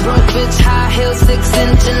heartbroken bitch, high heels,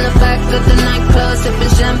 6-inch in the back of the nightclub,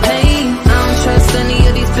 sipping champagne. I don't trust any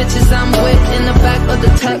of these bitches I'm with. In the back of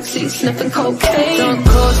the taxi, sniffing cocaine. Drunk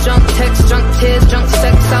calls, drunk texts, drunk tears, drunk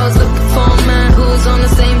sex. I was looking for a man who was on the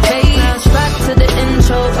same page. Back to the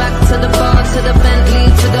intro, back to the bar, to the Bentley,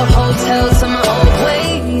 to the hotel, to my old way.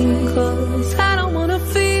 Cause I don't wanna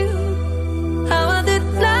feel how I did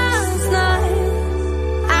last night.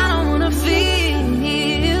 I don't wanna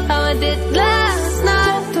feel how I did last night.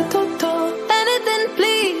 Anything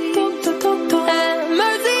please. Have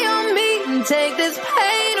mercy on me and take this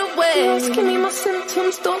pain away. Just give me my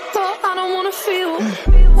symptoms, doctor. I don't wanna feel.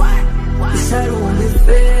 Cause I don't wanna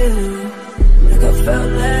feel like I felt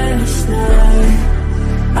last night.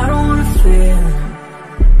 I don't wanna feel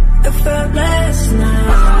like I felt last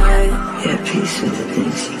night. Yeah, peace with the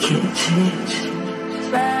things you can't change.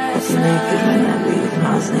 I was naked when I leave, and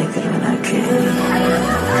I was naked when I came.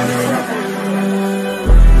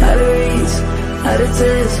 Out of reach, out of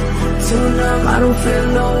touch, too numb, I don't feel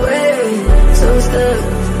no way. So stuck,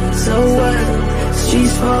 so what?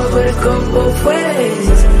 Streets small, but it goes both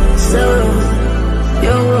ways. So,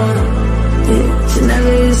 you're wrong, it should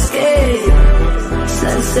never escape.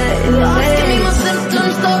 Sunset in the haze. Give me my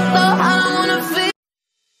symptoms, doctor, I don't wanna feel.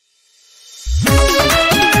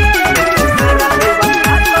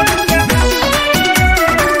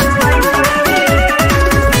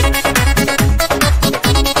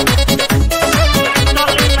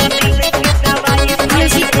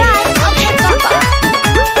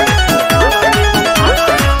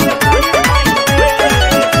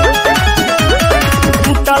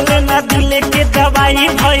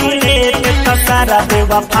 सारा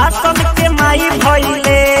बेवफा सन के माई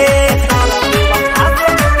भइले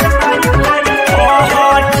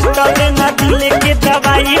तबे ना दिल के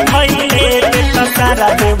दवाई भइले तो सारा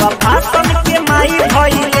बेवफा सन के माई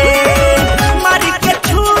भइले मारी के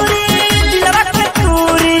छुरी दिलवा के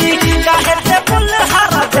चूरी काहे से बुल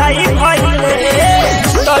हरा जाई भइले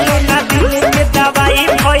तबे ना दिल के दवाई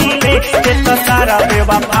भइले तो सारा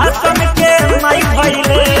बेवफा सन के माई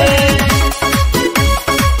भइले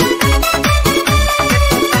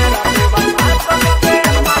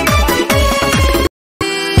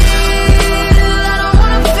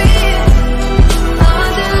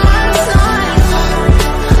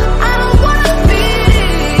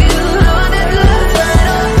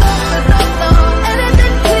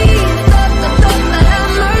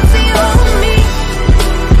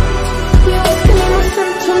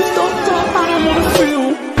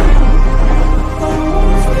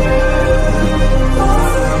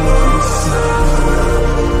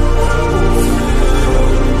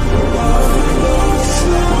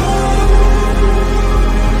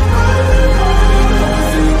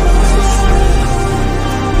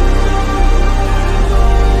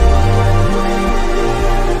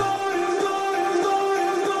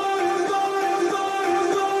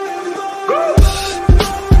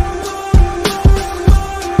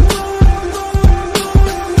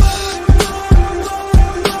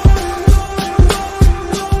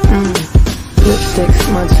Lipstick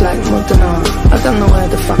smudge like Montana. I don't know where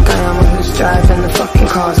the fuck I am or who's driving the fucking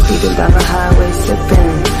car, speeding down the highway, sipping,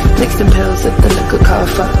 mixing pills at the liquor car,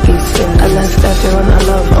 fuck these fins. I left everyone I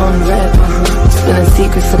love on red, spilling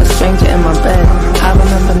secrets to the stranger in my bed. I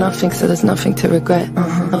remember nothing, so there's nothing to regret,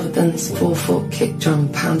 other than this 4/4 kick drum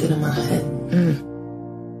pounding in my head.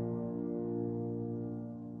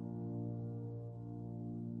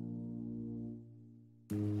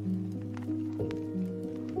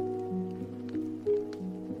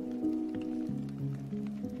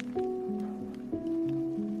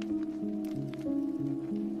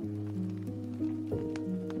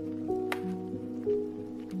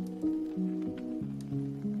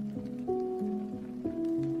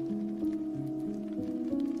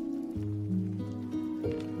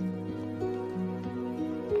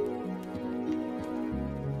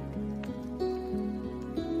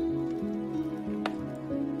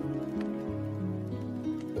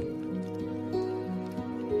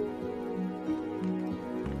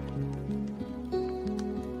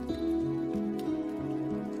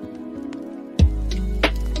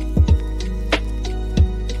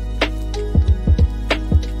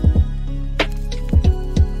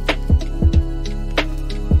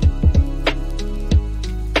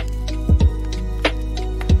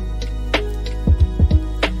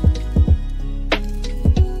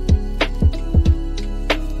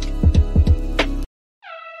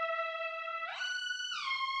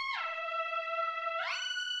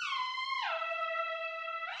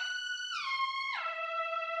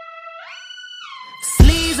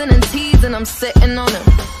 Sleazin and teasin, I'm sitting on him.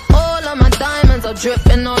 All of my diamonds are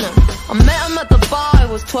dripping on him. I met him at the bar, I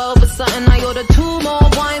was 12 or something. I ordered 2 more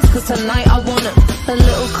wines, cause tonight I want him. A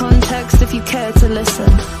little context if you care to listen.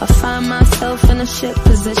 I find myself in a shit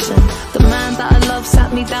position. The man that I love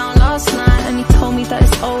sat me down last night and he told me that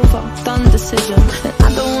it's over, done decision. And I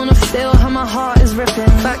don't wanna feel how my heart is ripping.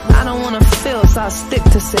 In fact, I don't wanna feel, so I stick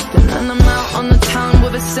to sipping. And I'm out on the town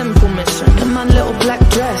with a simple mission. In my little black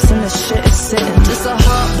dress and the shit is sitting. Just a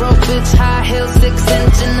heartbroken bitch, high heels,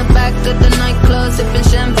 6-inch in the back of the nightclub, sipping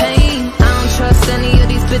champagne. I don't trust any of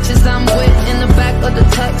these bitches I'm with. In the back of the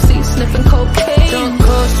taxi, sniffing cocaine. Drunk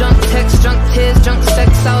calls, drunk texts, drunk tears, drunk sex.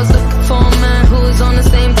 I was looking for a man who was on the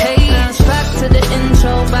same page. Back to the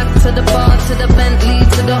intro, back to the bar, to the Bentley,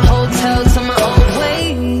 to the hotel, to my old way.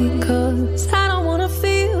 Cause I don't wanna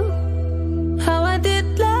feel how I did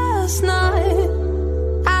last night.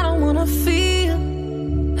 I don't wanna feel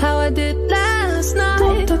how I did last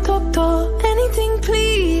night. Doctor, anything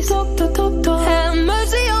please. Doctor, have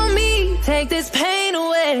mercy on me. Take this pain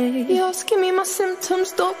away. Just give me my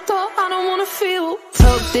symptoms, doctor. I don't wanna feel.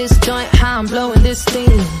 Took this joint, how I'm blowing this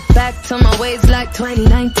steam. Back to my ways like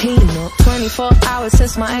 2019. 24 hours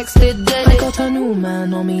since my ex did dead. I got a new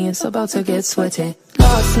man on me, it's about to get sweaty.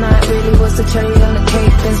 Last night really was the cherry on the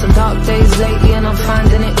cake. Been some dark days lately and I'm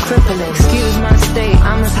finding it crippling. Excuse my state,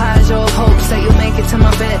 I'm as high as your hopes that you'll make it to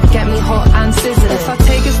my bed, get me hot and sizzling. If I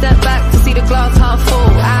take a step back to see the glass half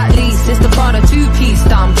full, at least it's the part of 2-piece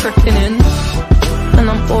that I'm tripping in. And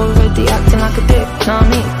I'm already acting like a dick, know what I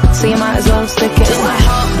mean? So you might as well stick it. Just a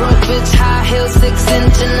heartbroken bitch, high heels,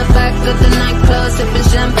 6-inch in the back of the nightclub, sipping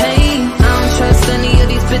champagne. I don't trust any of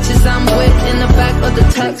these bitches I'm with. In the back of the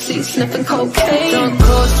taxi, sniffing cocaine. Drunk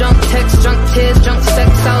calls, drunk texts, drunk tears, drunk sex.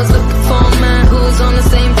 I was looking for a man who was on the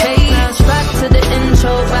same page. Back to the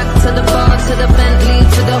intro, back to the bar, to the Bentley,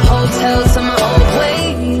 to the hotel, to my old way.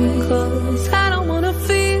 Cause I don't wanna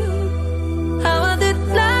feel how I did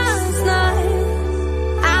last night.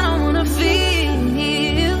 I don't wanna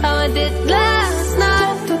feel how I did last night.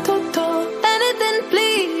 Anything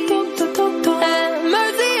please. Have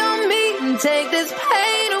mercy on me and take this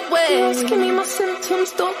pain away. Just give me my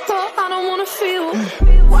symptoms, doctor. I don't wanna feel.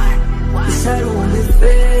 Cause I don't wanna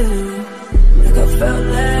feel like I felt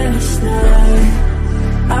last night.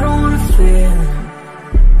 I don't wanna feel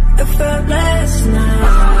like I felt last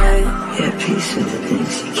night. Yeah, peace with the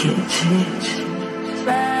things you can't change.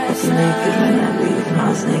 I was naked when I leave, and I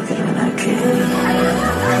was naked when I came.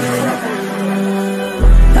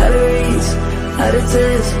 Out of reach, out of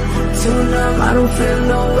touch, too numb, I don't feel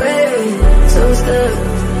no way. So stuck,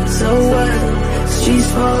 so what? Streets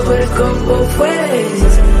fall, but it goes both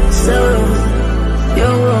ways. So,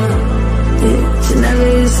 you're wrong, it should never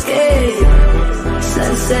escape.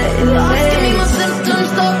 Sunset in the Give me my maze. symptoms,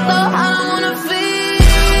 doctor. I don't wanna feel.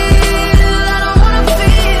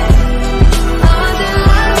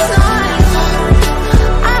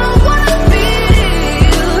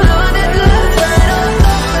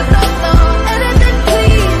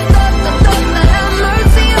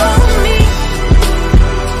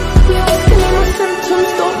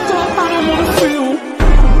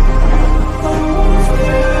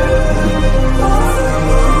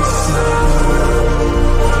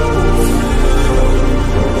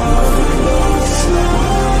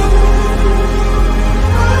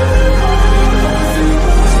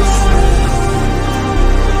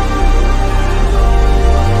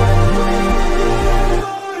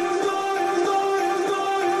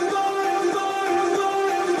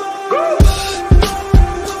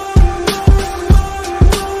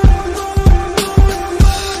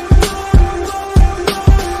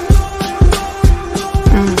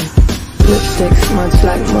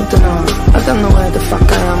 don't know where the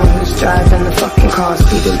fuck I am or who's driving the fucking car,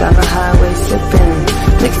 speeding down the highway, sipping,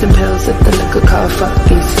 mixing pills at the liquor car, fuck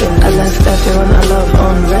these fins. I left everyone I love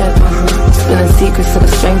on red, spilling secrets to the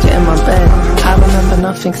stranger in my bed. I remember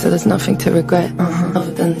nothing, so there's nothing to regret,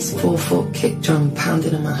 other than this 4/4 kick drum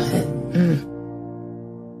pounding in my head.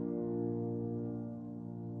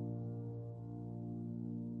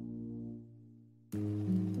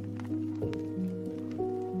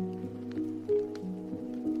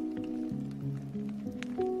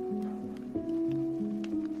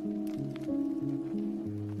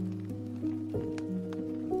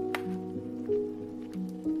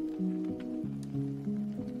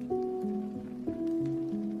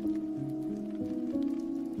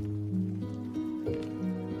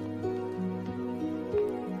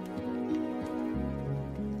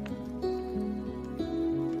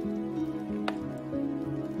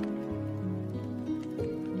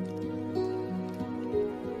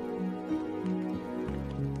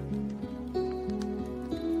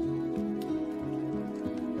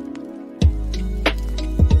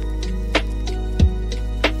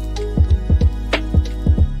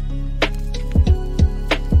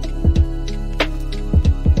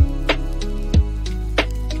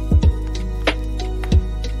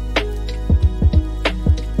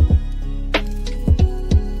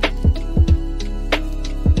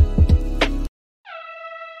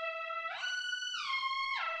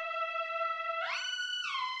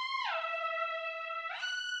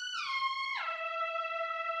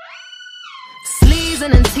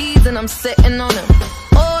 Sleazin and teasin, I'm sitting on him.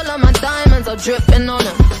 All of my diamonds are dripping on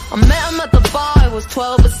him. I met him at the bar, I was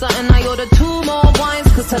 12 or something. I ordered 2 more wines,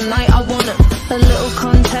 cause tonight I want him. A little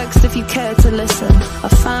context if you care to listen. I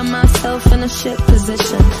find myself in a shit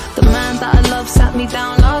position. The man that I love sat me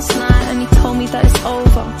down last night and he told me that it's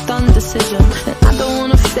over, done decision. And I don't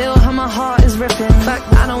wanna feel how my heart is ripping. In fact,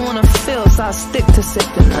 I don't wanna feel, so I stick to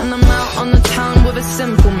sipping. And I'm out on the town with a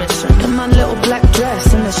simple mission. In my little black dress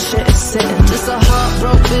and the shit is sitting. Just a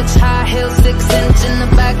heartbroken bitch, high heels, 6-inch in the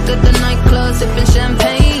back of the nightclub, sipping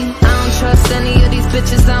champagne. I don't trust any of these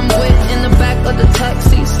bitches I'm with. In the back of the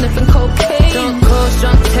taxi, sniffing cocaine. Drunk calls,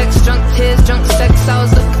 drunk texts, drunk tears, drunk sex. I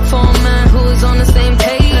was looking for a man who was on the same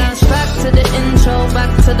page. Back to the intro,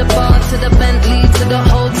 back to the bar, to the Bentley, to the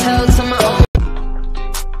hotel, to my own.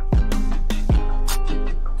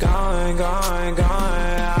 Going, I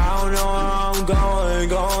don't know where I'm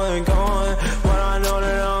going, but I know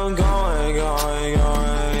that I'm going,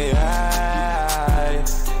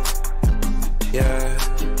 yeah.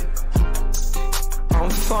 I'm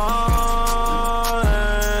falling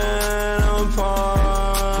apart,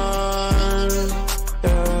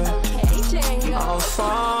 yeah. I'm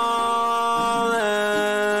falling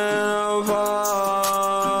apart,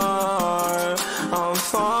 I'm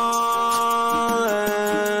falling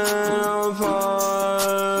apart,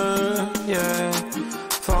 yeah.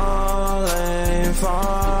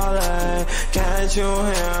 Falling, can't you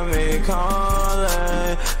hear me calling?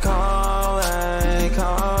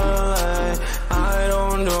 I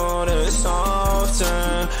don't do this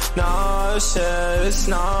often.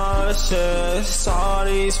 Nauseous, all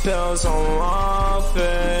these pills I'm off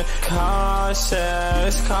it.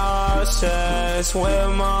 Cautious, with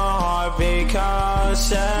my heart be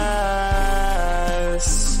cautious,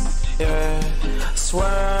 yeah. Swear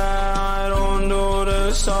I don't do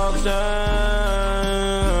this often.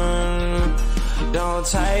 Don't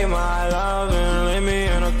take my love and leave me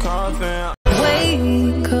in a coffin. Wait,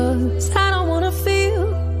 cause I don't wanna feel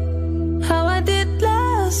how I did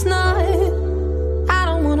last night. I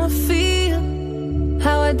don't wanna feel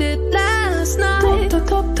how I did last night.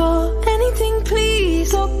 Doctor, anything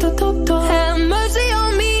please. Doctor, have mercy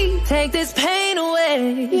on me. Take this pain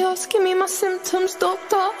away. Just give me my symptoms,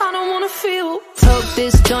 doctor. I don't wanna feel. Took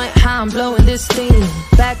this joint, how I'm blowing this steam.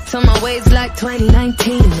 Back to my ways like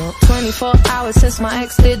 2019. 24 hours since my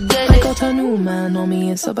ex did dead. I got a new man on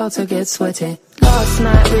me, it's about to get sweaty. Last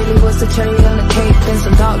night really was the cherry on the cake. Been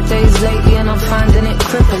some dark days lately and I'm finding it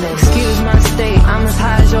crippling. Excuse my state, I'm as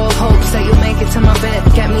high as your hopes that you'll make it to my bed,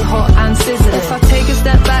 get me hot and sizzling. If I take a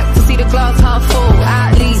step back to see the glass half full,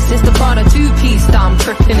 at least it's the part of 2-piece that I'm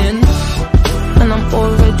tripping in. And I'm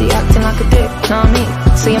already acting like a dick, know what I mean?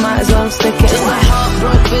 So you might as well stick it. Just a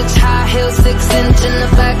heartbroken bitch, high heels, 6-inch in the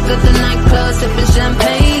back of the nightclub, sipping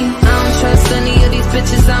champagne. I don't trust any of these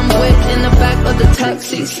bitches I'm with. In the back of the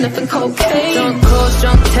taxi, sniffing cocaine. Drunk calls,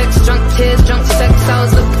 drunk texts, drunk tears, drunk sex. I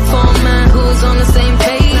was looking for a man who was on the same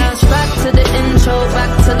page. Back to the intro,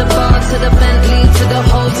 back to the bar, to the Bentley, to the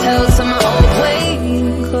hotel, to my old way.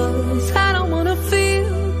 Cause I don't wanna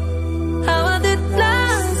feel how I did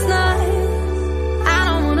last night. I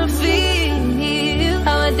don't wanna feel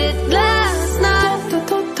how I did last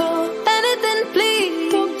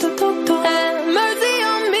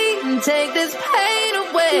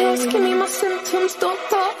symptoms,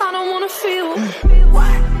 doctor, I don't wanna feel.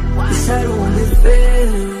 Yes, I don't wanna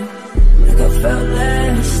feel like I felt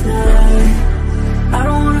last night. I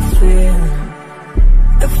don't wanna feel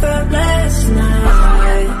like I felt last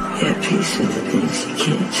night. Yeah, peace with the things you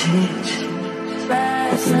can't change. I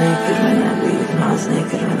was naked when I leave, and I was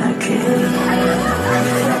naked when I came.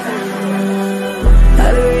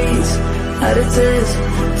 Out of reach, out of touch,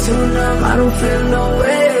 too numb, I don't feel no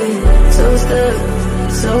way. So stuck,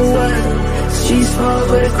 so what? Streets small,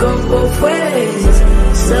 but it goes both ways.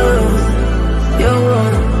 So, you're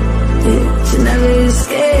wrong, yeah, should never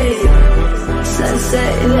escape.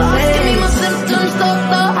 Sunset in the haze. Give me my symptoms,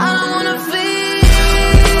 doctor, I don't wanna feel.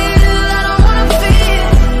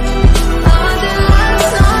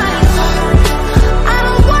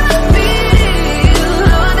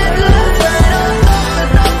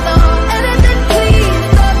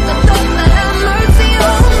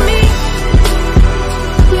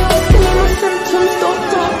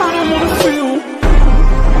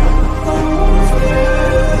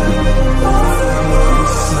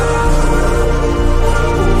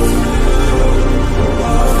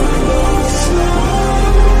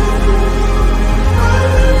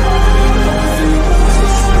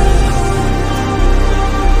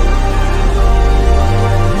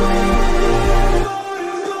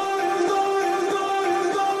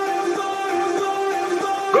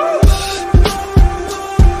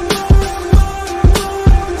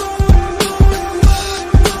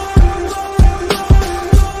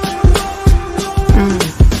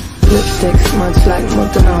 Much like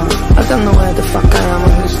Modena, I don't know where the fuck I am or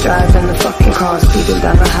who's driving the fucking car, speeding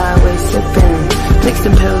down the highway, sipping,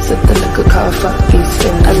 mixing pills at the liquor car, fuck these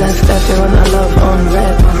fins. I left everyone I love on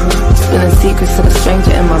red, spilling secrets to the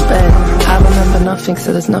stranger in my bed. I remember nothing,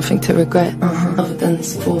 so there's nothing to regret, other than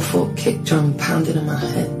this 4/4 kick drum pounding in my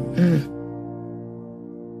head.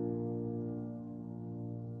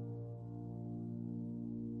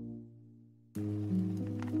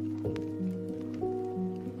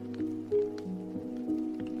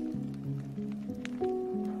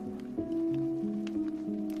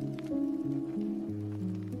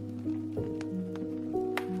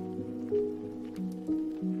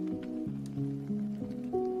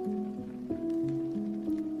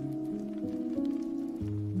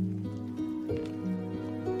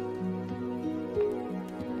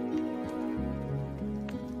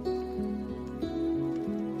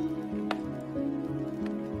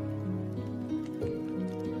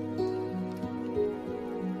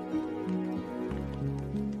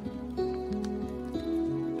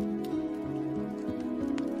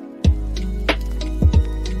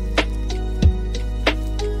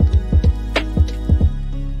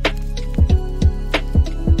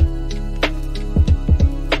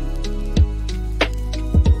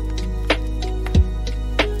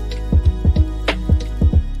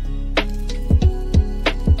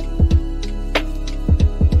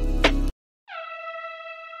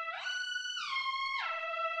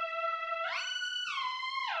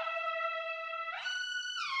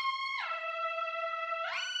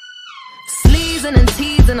 Sleazin and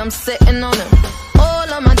teasin, I'm sitting on him. All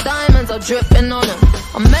of my diamonds are drippin on him.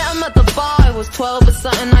 I met him at the bar, it was 12 or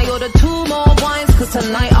something. I ordered 2 more wines, cause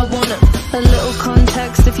tonight I want him. A little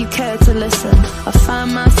context if you care to listen. I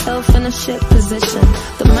find myself in a shit position.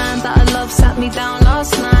 The man that I love sat me down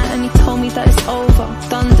last night and he told me that it's over,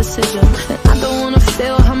 done decision. And I don't wanna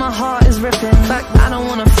feel how my heart is ripping. In fact, I don't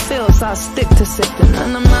wanna feel, so I stick to sippin'.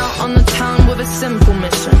 And I'm out on the town with a simple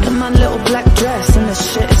mission. In my little black dress and the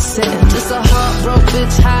shit is sitting. Just a heartbroken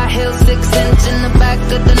bitch, high heels, 6-inch in the back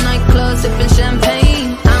of the nightclub, sipping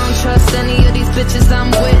champagne. I don't trust any of these bitches I'm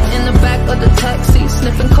with. In the back of the taxi,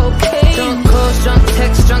 sniffing cocaine. Drunk calls, drunk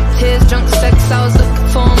texts, drunk tears, drunk sex. I was looking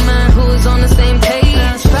for a man who was on the same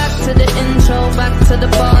page. Back to the intro, back to the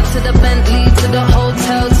bar, to the Bentley, to the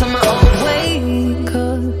hotel, to my old way.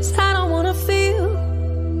 Cause I don't wanna feel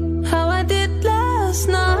how I did last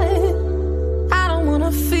night. I don't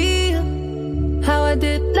wanna feel how I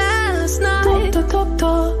did last night. Doctor,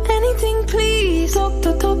 doctor, anything please.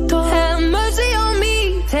 Doctor, doctor, have mercy on me.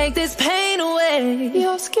 Take this pain away.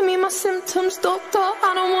 Just give me my symptoms, doctor,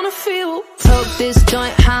 I don't wanna feel. Toke this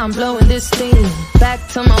joint, how I'm blowing this steam. Back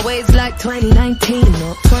to my ways like 2019.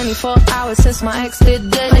 Or 24 hours since my ex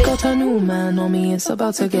did dead. I got a new man on me, it's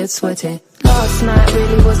about to get sweaty. Last night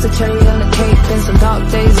really was the cherry on the cake. Been some dark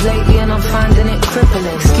days lately and I'm finding it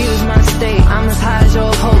crippling. Excuse my state, I'm as high as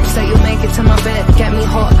your hopes that you'll make it to my bed, get me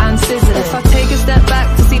hot and sizzling. If I take a step back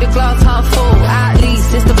to see the glass half full, at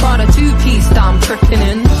least it's the part of 2-piece that I'm tripping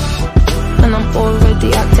in. And I'm already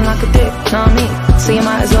acting like a dick, know what I mean? So you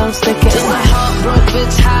might as well stick it. Just a heartbroken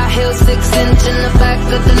bitch, high heels, 6-inch in the back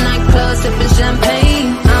of the nightclub, sipping champagne.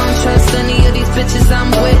 bitches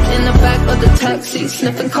I'm with in the back of the taxi,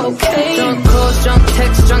 sniffing cocaine. Drunk calls, drunk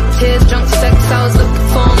texts, drunk tears, drunk sex. I was looking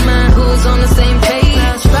for a man who's on the same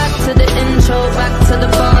page. Back to the intro, back to the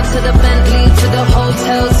bar, to the Bentley, to the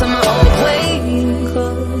hotel, to my old way.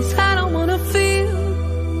 'Cause I don't wanna feel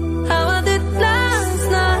how I did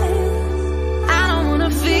last night. I don't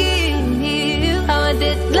wanna feel how I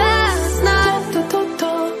did last night.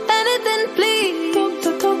 Anything please,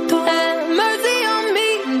 have mercy on me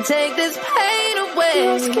and take this pain away.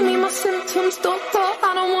 Just give me my symptoms, doctor, I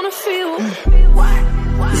don't wanna feel.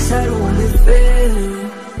 Yes, I don't wanna feel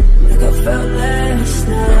like I felt last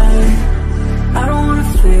night.